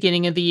at the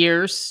beginning of the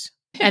years,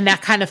 and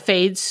that kind of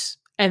fades.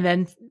 And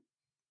then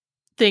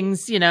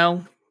things,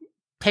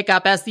 pick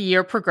up as the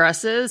year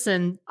progresses.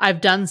 And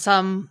I've done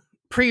some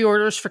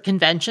pre-orders for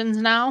conventions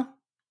now,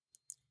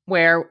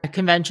 where at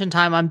convention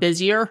time I'm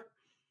busier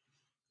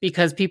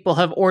because people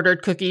have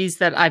ordered cookies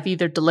that I've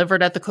either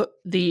delivered at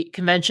the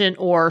convention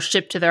or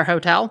shipped to their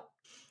hotel.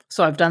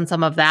 So I've done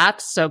some of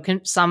that. So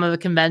some of the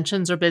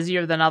conventions are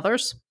busier than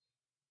others.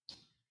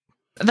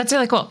 That's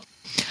really cool.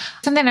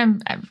 Something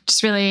I'm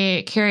just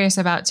really curious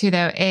about too,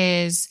 though,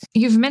 is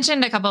you've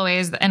mentioned a couple of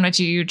ways in which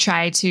you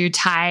try to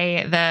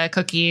tie the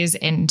cookies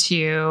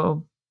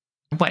into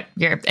what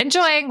you're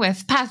enjoying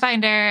with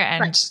Pathfinder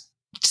and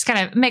just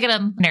kind of making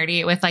them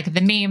nerdy with like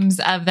the names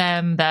of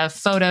them, the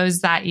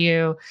photos that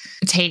you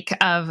take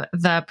of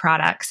the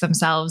products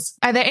themselves.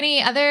 Are there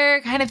any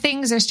other kind of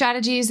things or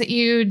strategies that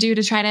you do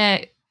to try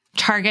to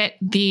target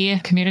the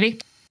community?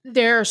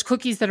 There's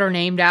cookies that are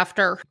named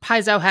after.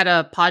 Paizo had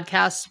a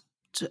podcast,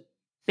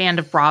 Band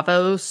of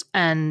Bravos,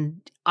 and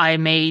I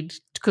made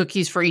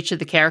cookies for each of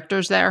the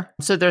characters there.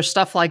 So there's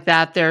stuff like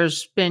that.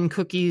 There's been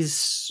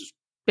cookies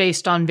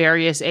based on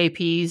various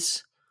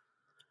APs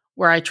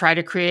where I try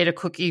to create a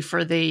cookie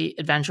for the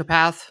adventure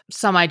path.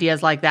 Some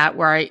ideas like that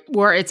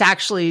where it's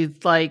actually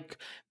like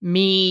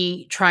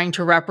me trying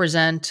to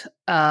represent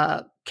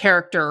a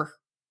character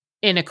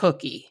in a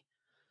cookie.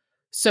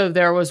 So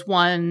there was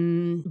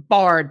one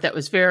bard that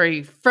was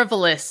very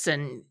frivolous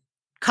and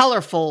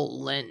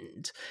colorful,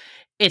 and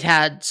it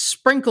had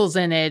sprinkles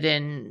in it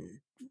and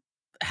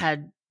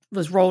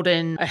was rolled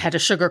in, it had a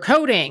sugar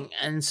coating.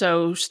 And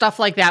so stuff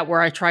like that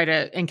where I try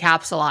to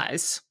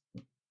encapsulize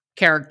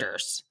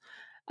characters.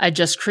 I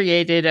just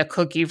created a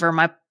cookie for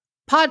my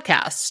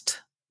podcast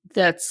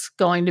that's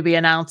going to be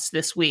announced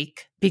this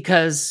week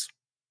because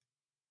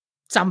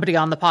somebody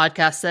on the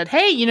podcast said,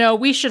 hey,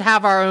 we should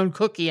have our own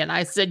cookie. And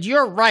I said,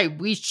 you're right,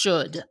 we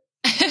should.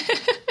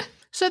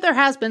 So there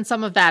has been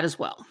some of that as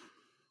well.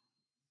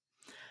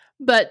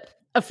 But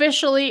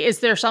officially, is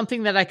there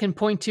something that I can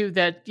point to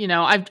that,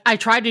 I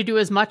try to do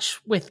as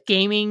much with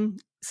gaming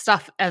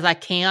stuff as I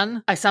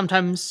can. I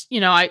sometimes,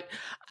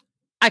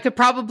 I could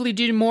probably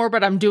do more,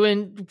 but I'm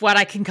doing what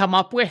I can come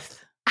up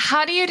with.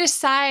 How do you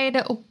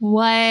decide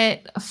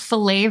what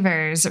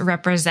flavors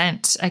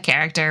represent a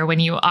character when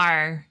you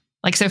are,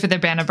 like, so for the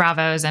Band of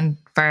Bravos and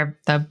for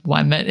the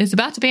one that is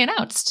about to be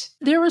announced?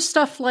 There was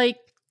stuff like,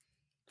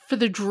 for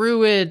the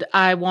druid,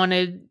 I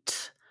wanted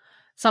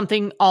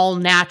something all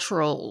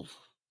natural,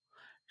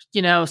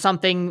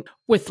 something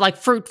with like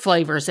fruit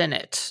flavors in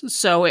it.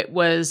 So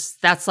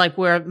that's like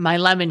where my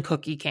lemon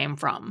cookie came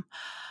from.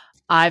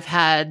 I've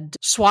had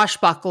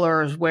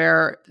swashbucklers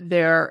where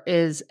there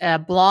is a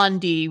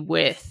blondie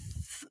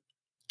with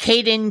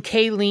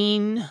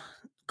Kaleen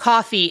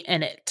coffee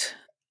in it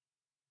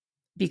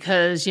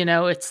because,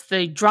 it's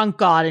the drunk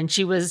god. And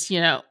she was,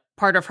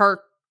 part of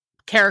her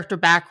character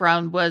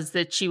background was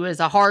that she was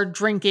a hard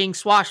drinking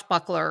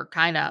swashbuckler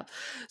kind of.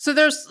 So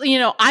there's,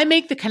 I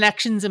make the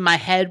connections in my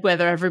head,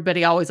 whether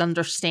everybody always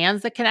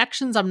understands the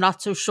connections. I'm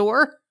not so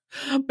sure,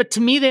 but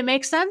to me, they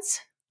make sense.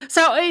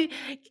 So,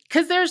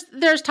 because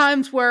there's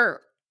times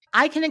where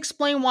I can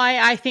explain why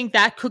I think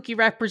that cookie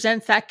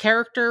represents that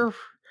character,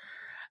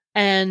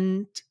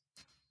 and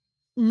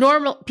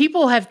normal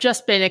people have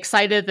just been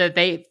excited that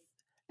they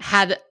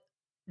had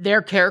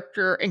their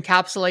character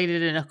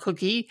encapsulated in a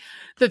cookie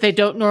that they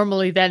don't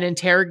normally then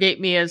interrogate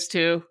me as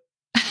to.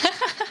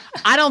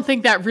 I don't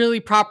think that really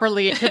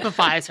properly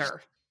typifies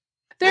her.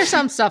 There's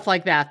some stuff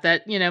like that,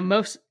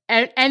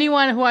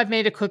 anyone who I've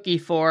made a cookie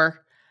for,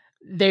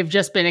 they've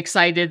just been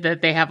excited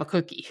that they have a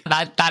cookie.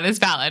 That is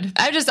valid.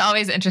 I'm just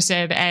always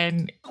interested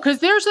in, because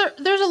there's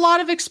a lot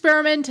of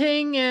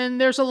experimenting,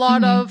 and there's a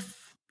lot of,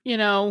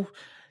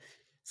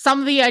 some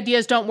of the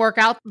ideas don't work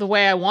out the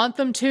way I want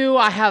them to.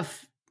 I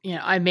have,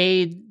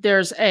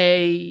 there's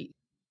a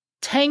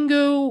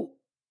Tengu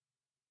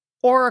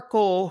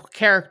Oracle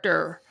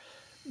character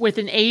with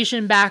an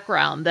Asian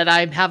background that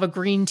I have a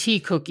green tea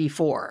cookie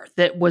for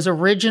that was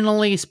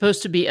originally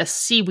supposed to be a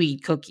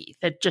seaweed cookie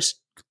that just,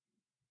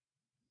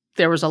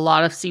 there was a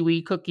lot of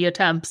seaweed cookie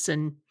attempts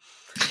and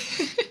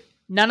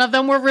none of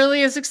them were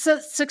really as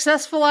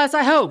successful as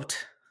I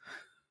hoped.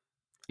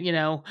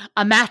 A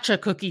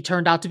matcha cookie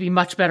turned out to be a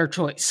much better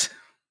choice.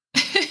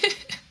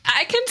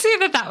 I can see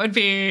that would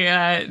be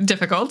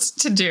difficult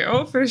to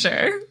do for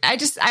sure.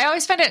 I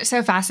always find it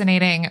so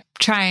fascinating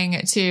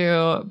trying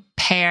to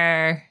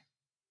pair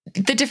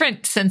the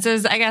different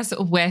senses, I guess,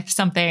 with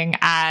something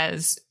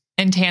as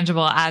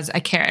intangible as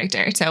a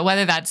character. So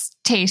whether that's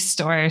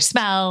taste or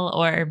smell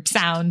or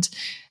sound,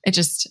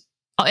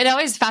 it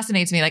always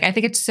fascinates me. Like, I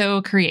think it's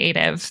so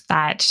creative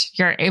that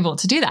you're able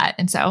to do that.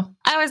 And so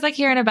I always like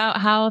hearing about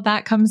how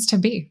that comes to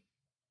be.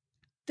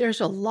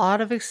 There's a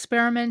lot of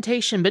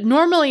experimentation, but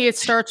normally it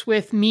starts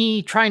with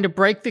me trying to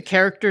break the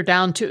character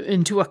down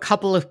into a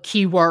couple of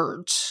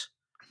keywords.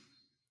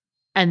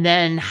 And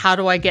then how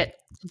do I get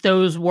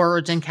those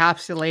words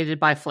encapsulated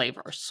by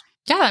flavors?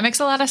 Yeah, that makes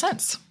a lot of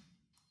sense.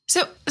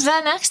 So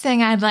the next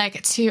thing I'd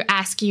like to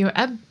ask you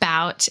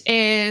about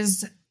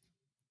is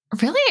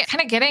really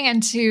kind of getting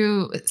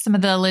into some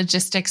of the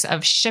logistics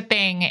of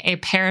shipping a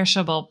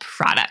perishable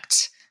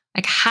product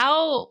Like,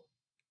 how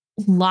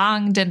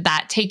long did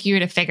that take you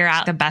to figure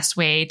out the best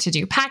way to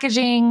do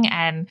packaging?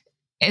 And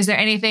is there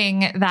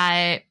anything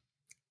that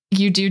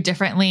you do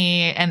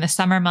differently in the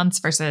summer months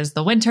versus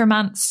the winter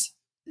months?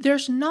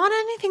 There's not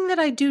anything that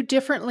I do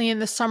differently in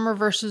the summer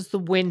versus the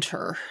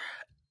winter.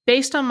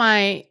 Based on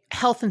my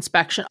health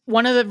inspection,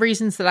 one of the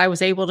reasons that I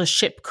was able to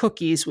ship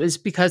cookies was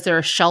because they're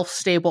a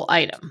shelf-stable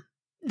item.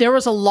 There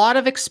was a lot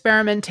of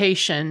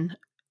experimentation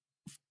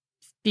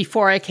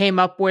before I came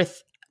up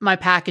with my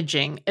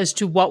packaging as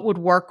to what would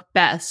work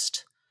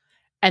best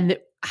and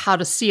how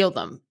to seal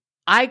them.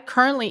 I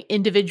currently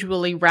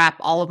individually wrap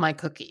all of my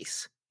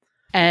cookies.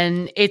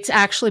 And it's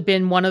actually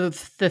been one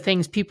of the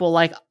things people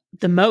like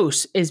the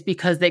most is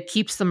because it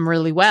keeps them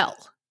really well.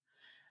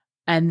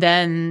 And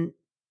then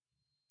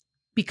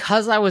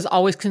because I was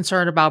always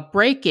concerned about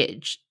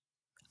breakage,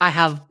 I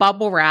have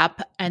bubble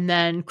wrap and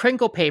then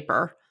crinkle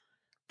paper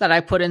that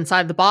I put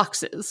inside the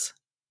boxes.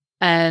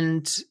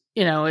 And,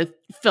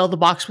 fill the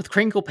box with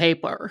crinkle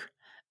paper.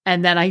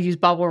 And then I use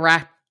bubble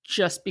wrap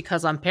just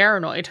because I'm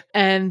paranoid.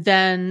 And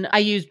then I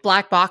use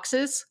black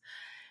boxes.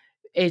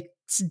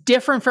 It's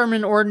different from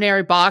an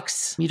ordinary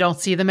box. You don't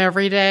see them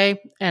every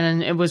day.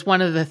 And it was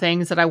one of the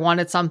things that I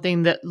wanted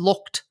something that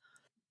looked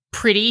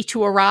pretty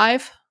to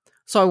arrive.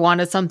 So I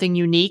wanted something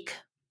unique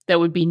that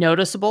would be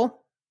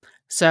noticeable.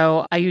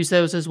 So I use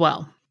those as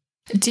well.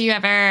 Do you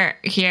ever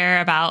hear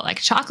about like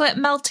chocolate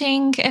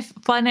melting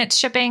when it's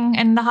shipping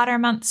in the hotter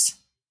months?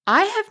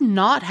 I have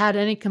not had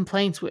any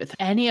complaints with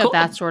any of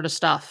that sort of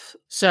stuff.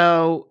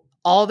 So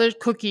all the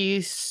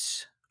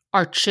cookies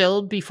are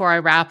chilled before I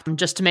wrap them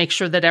just to make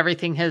sure that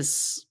everything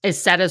is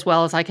set as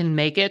well as I can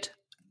make it.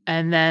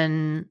 And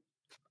then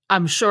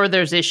I'm sure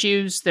there's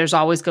issues. There's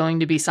always going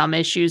to be some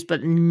issues,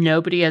 but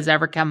nobody has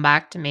ever come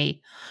back to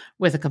me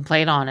with a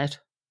complaint on it.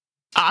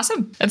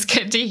 Awesome. That's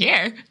good to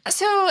hear.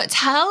 So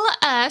tell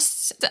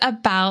us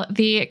about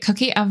the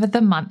Cookie of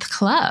the Month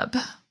Club.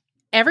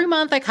 Every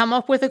month I come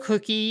up with a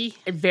cookie.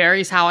 It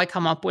varies how I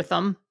come up with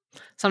them.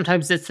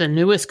 Sometimes it's the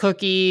newest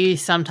cookie.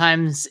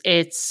 Sometimes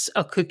it's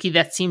a cookie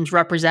that seems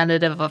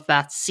representative of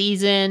that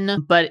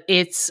season. But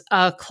it's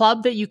a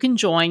club that you can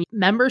join.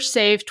 Members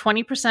save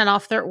 20%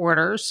 off their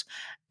orders.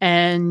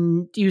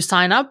 And you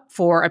sign up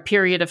for a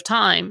period of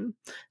time,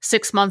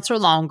 6 months or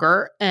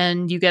longer,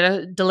 and you get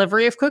a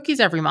delivery of cookies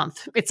every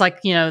month. It's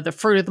like, the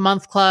Fruit of the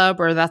Month Club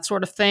or that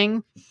sort of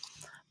thing.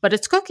 But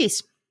it's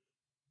cookies.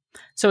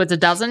 So it's a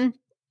dozen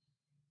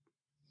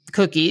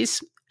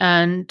cookies,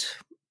 and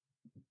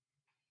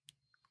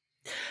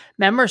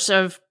members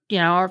are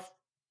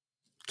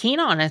keen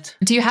on it.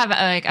 Do you have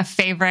a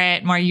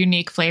favorite, more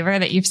unique flavor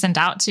that you've sent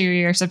out to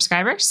your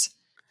subscribers?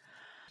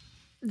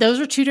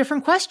 Those are two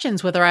different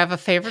questions, whether I have a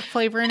favorite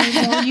flavor and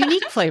a more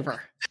unique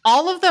flavor.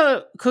 All of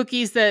the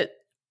cookies that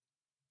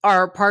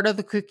are part of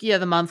the Cookie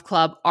of the Month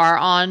Club are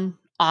on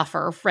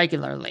offer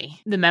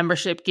regularly. The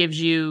membership gives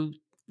you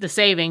the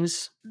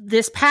savings.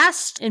 This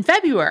past in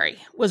February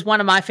was one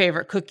of my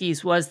favorite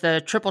cookies was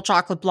the Triple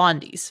Chocolate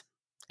Blondies.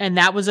 And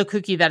that was a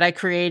cookie that I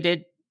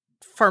created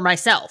for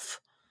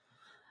myself.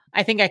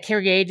 I think I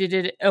created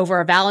it over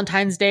a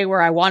Valentine's Day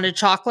where I wanted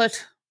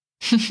chocolate.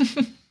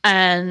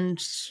 And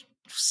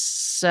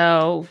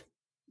so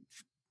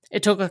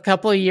it took a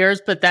couple of years,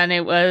 but then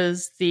it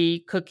was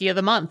the Cookie of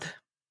the Month.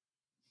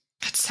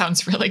 That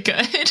sounds really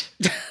good.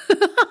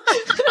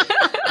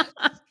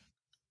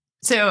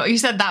 So you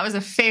said that was a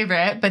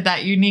favorite, but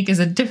that unique is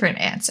a different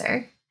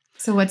answer.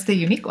 So what's the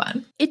unique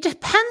one? It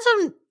depends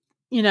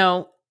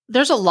on,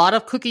 there's a lot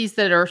of cookies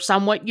that are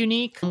somewhat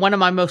unique. One of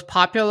my most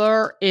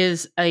popular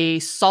is a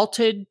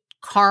salted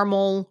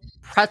caramel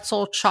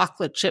pretzel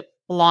chocolate chip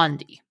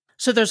blondie.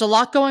 So there's a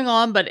lot going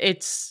on, but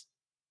it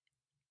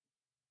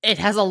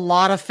has a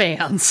lot of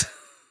fans.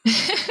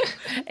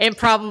 It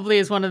probably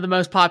is one of the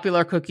most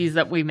popular cookies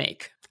that we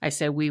make. I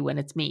say we when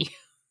it's me.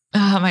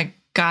 Oh my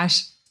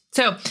gosh.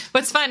 So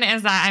what's fun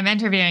is that I'm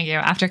interviewing you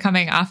after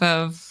coming off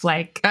of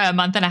like a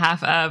month and a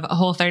half of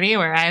Whole30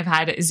 where I've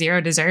had 0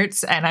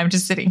 desserts and I'm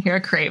just sitting here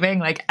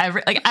craving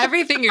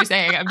everything you're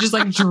saying. I'm just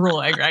like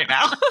drooling right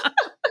now.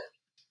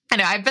 I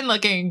know I've been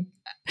looking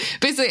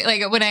basically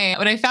like when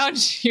I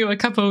found you a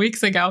couple of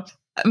weeks ago,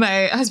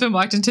 my husband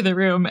walked into the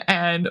room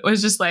and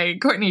was just like,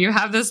 Courtney, you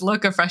have this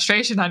look of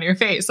frustration on your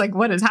face. Like,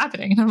 what is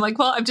happening? And I'm like,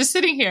 well, I'm just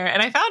sitting here and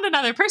I found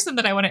another person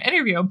that I want to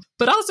interview,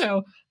 but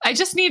also I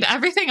just need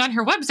everything on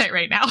her website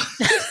right now.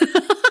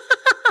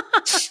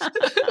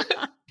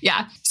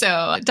 Yeah.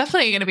 So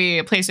definitely going to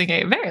be placing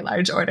a very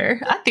large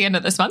order at the end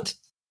of this month.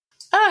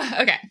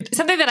 Okay.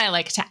 Something that I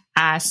like to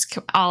ask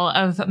all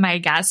of my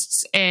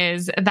guests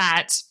is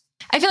that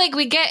I feel like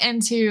we get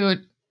into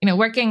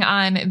working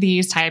on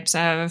these types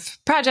of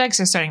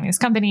projects or starting these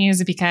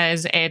companies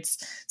because it's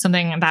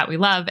something that we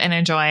love and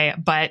enjoy.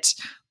 But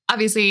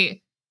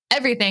obviously,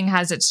 everything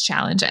has its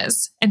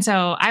challenges. And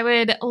so I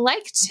would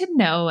like to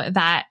know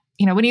that,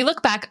 when you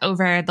look back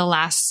over the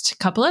last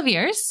couple of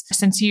years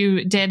since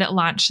you did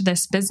launch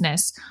this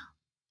business,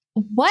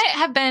 what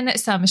have been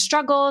some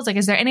struggles? Like,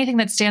 is there anything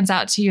that stands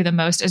out to you the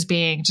most as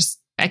being just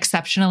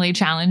exceptionally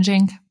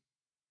challenging?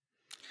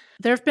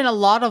 There have been a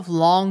lot of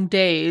long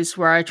days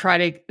where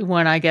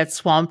when I get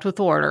swamped with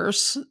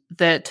orders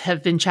that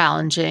have been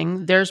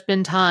challenging. There's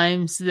been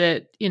times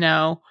that,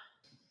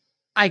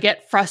 I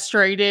get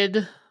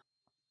frustrated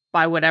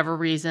by whatever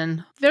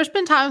reason. There's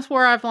been times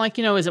where I'm like,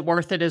 is it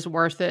worth it? Is it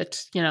worth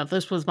it?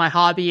 This was my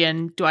hobby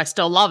and do I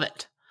still love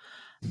it?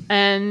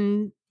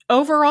 And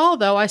overall,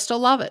 though, I still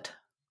love it.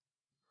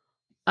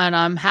 And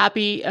I'm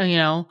happy,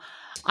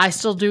 I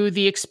still do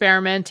the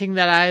experimenting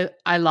that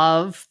I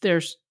love.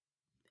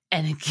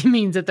 And it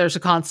means that there's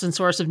a constant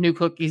source of new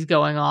cookies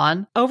going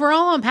on.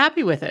 Overall, I'm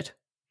happy with it.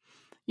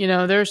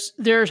 There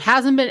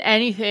hasn't been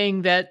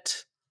anything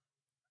that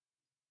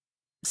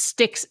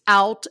sticks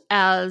out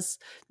as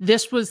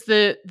this was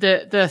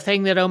the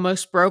thing that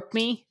almost broke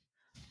me.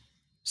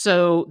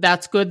 So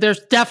that's good. There's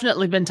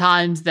definitely been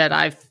times that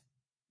I've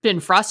been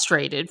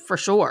frustrated, for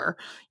sure.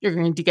 You're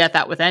going to get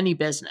that with any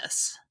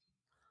business.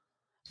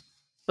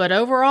 But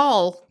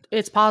overall,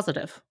 it's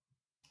positive.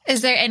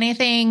 Is there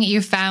anything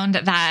you found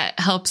that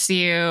helps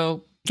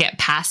you get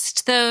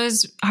past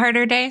those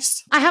harder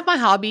days? I have my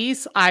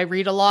hobbies. I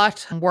read a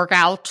lot, work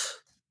out.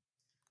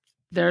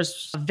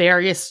 There's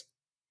various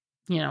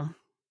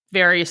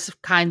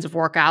kinds of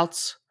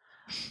workouts.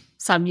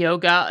 Some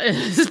yoga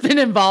has been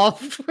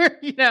involved where,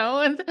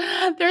 and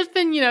there's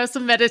been,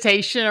 some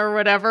meditation or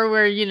whatever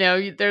where,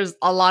 there's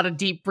a lot of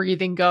deep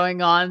breathing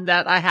going on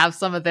that I have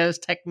some of those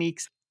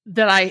techniques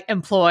that I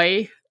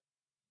employ.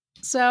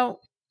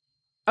 So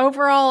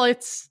overall,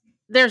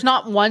 there's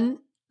not one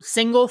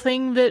single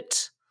thing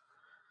that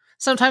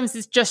sometimes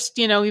it's just,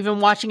 even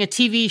watching a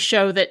TV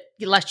show that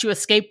lets you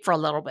escape for a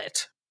little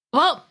bit.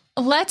 Well,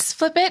 let's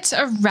flip it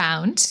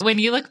around. When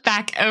you look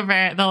back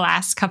over the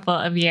last couple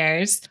of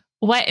years,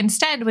 what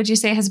instead would you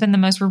say has been the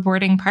most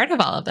rewarding part of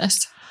all of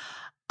this?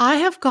 I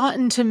have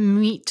gotten to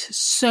meet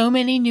so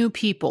many new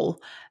people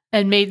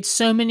and made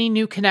so many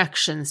new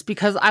connections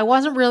because I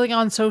wasn't really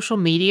on social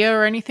media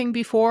or anything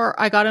before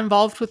I got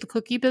involved with the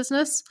cookie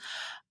business.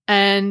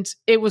 And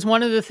it was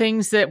one of the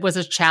things that was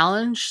a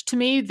challenge to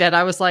me that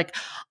I was like,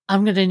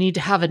 I'm going to need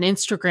to have an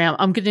Instagram.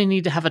 I'm going to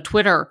need to have a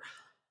Twitter.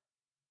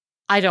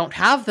 I don't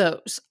have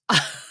those.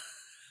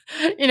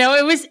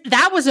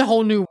 That was a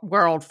whole new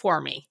world for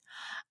me.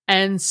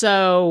 And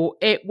so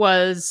it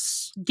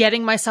was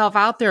getting myself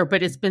out there,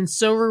 but it's been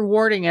so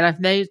rewarding and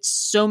I've made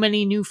so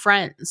many new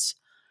friends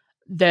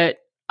that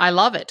I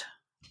love it.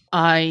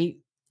 I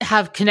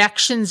have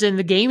connections in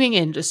the gaming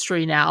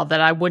industry now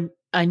that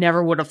I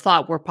never would have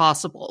thought were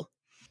possible.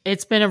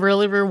 It's been a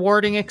really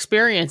rewarding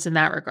experience in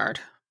that regard.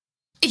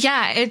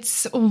 Yeah,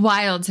 it's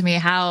wild to me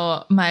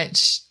how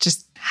much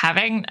just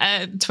having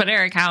a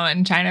Twitter account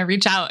and trying to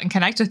reach out and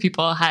connect with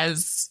people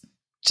has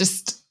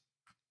just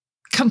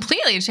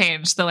completely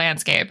changed the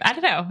landscape. I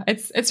don't know.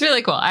 It's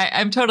really cool.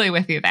 I'm totally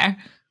with you there.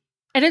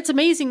 And it's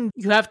amazing.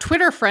 You have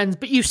Twitter friends,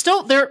 but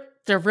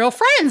they're real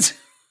friends.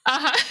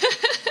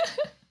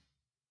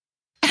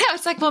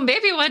 It's like, well,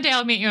 maybe one day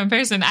I'll meet you in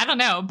person. I don't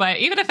know. But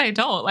even if I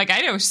don't,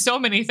 I know so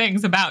many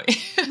things about you.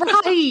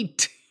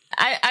 Right.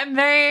 I'm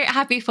very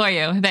happy for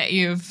you that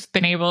you've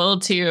been able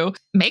to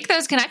make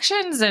those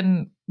connections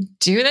and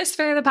do this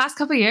for the past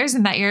couple of years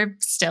and that you're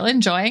still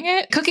enjoying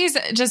it. Cookies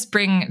just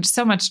bring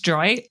so much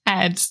joy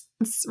and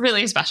it's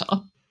really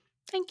special.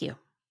 Thank you.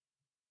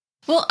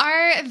 Well,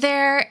 are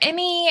there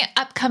any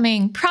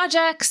upcoming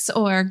projects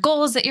or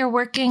goals that you're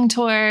working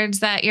towards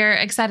that you're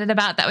excited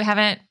about that we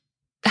haven't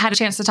had a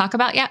chance to talk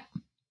about yet?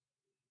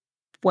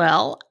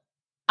 Well,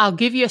 I'll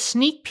give you a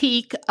sneak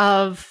peek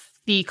of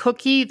the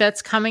cookie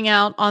that's coming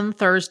out on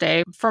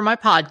Thursday for my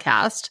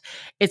podcast.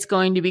 It's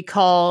going to be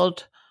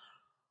called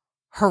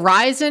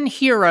Horizon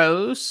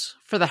Heroes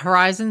for the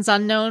Horizons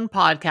Unknown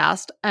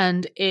podcast,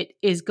 and it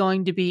is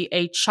going to be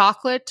a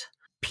chocolate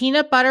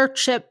peanut butter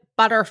chip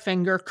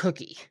Butterfinger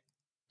cookie.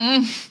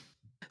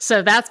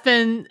 So that's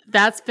been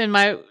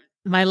my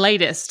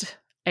latest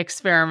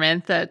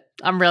experiment that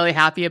I'm really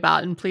happy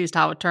about and pleased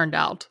how it turned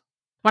out.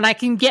 When I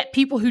can get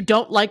people who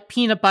don't like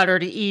peanut butter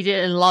to eat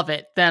it and love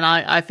it, then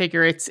I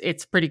figure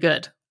it's pretty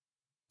good.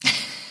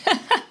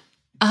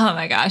 Oh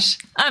my gosh.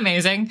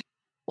 Amazing.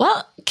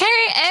 Well,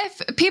 Carrie,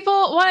 if people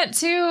want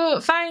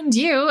to find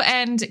you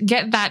and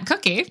get that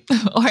cookie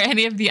or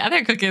any of the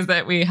other cookies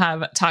that we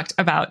have talked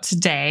about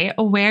today,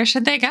 where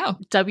should they go?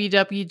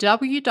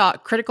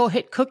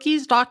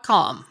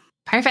 www.criticalhitcookies.com.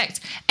 Perfect.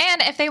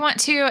 And if they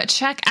want to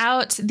check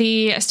out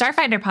the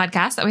Starfinder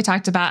podcast that we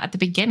talked about at the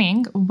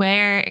beginning,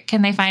 where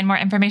can they find more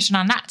information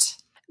on that?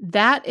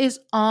 That is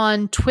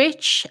on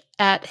Twitch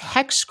at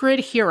Hexgrid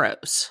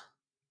Heroes,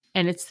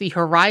 and it's the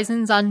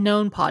Horizons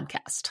Unknown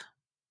podcast.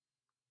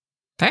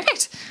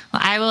 Perfect.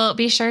 Well, I will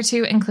be sure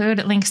to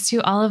include links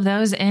to all of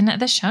those in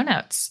the show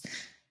notes.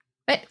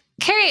 But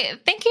Carrie,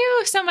 thank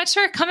you so much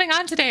for coming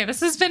on today.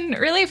 This has been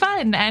really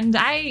fun, and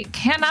I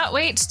cannot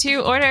wait to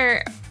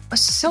order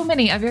so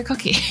many of your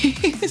cookies.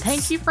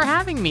 Thank you for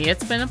having me.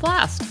 It's been a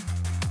blast.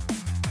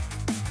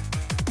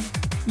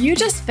 You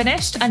just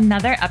finished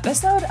another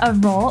episode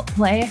of Roll,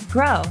 Play,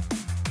 Grow.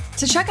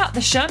 To check out the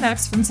show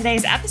notes from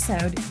today's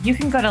episode, you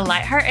can go to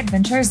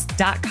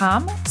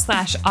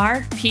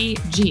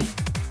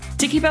lightheartadventures.com/RPG.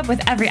 To keep up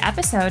with every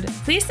episode,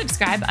 please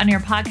subscribe on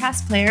your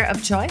podcast player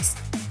of choice.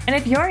 And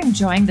if you're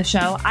enjoying the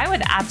show, I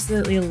would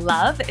absolutely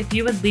love if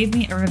you would leave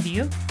me a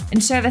review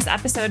and share this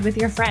episode with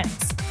your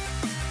friends.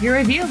 Your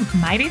review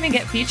might even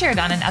get featured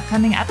on an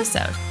upcoming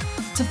episode.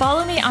 To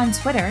follow me on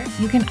Twitter,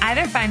 you can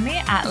either find me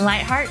at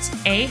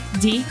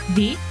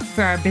lightheartadv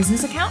for our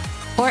business account,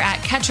 or at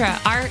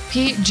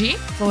KetraRPG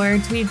for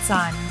tweets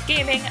on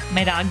gaming,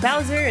 my dog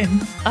Bowser,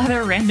 and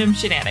other random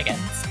shenanigans.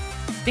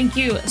 Thank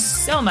you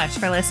so much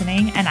for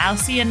listening, and I'll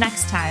see you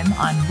next time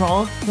on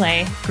Roll,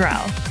 Play,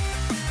 Grow.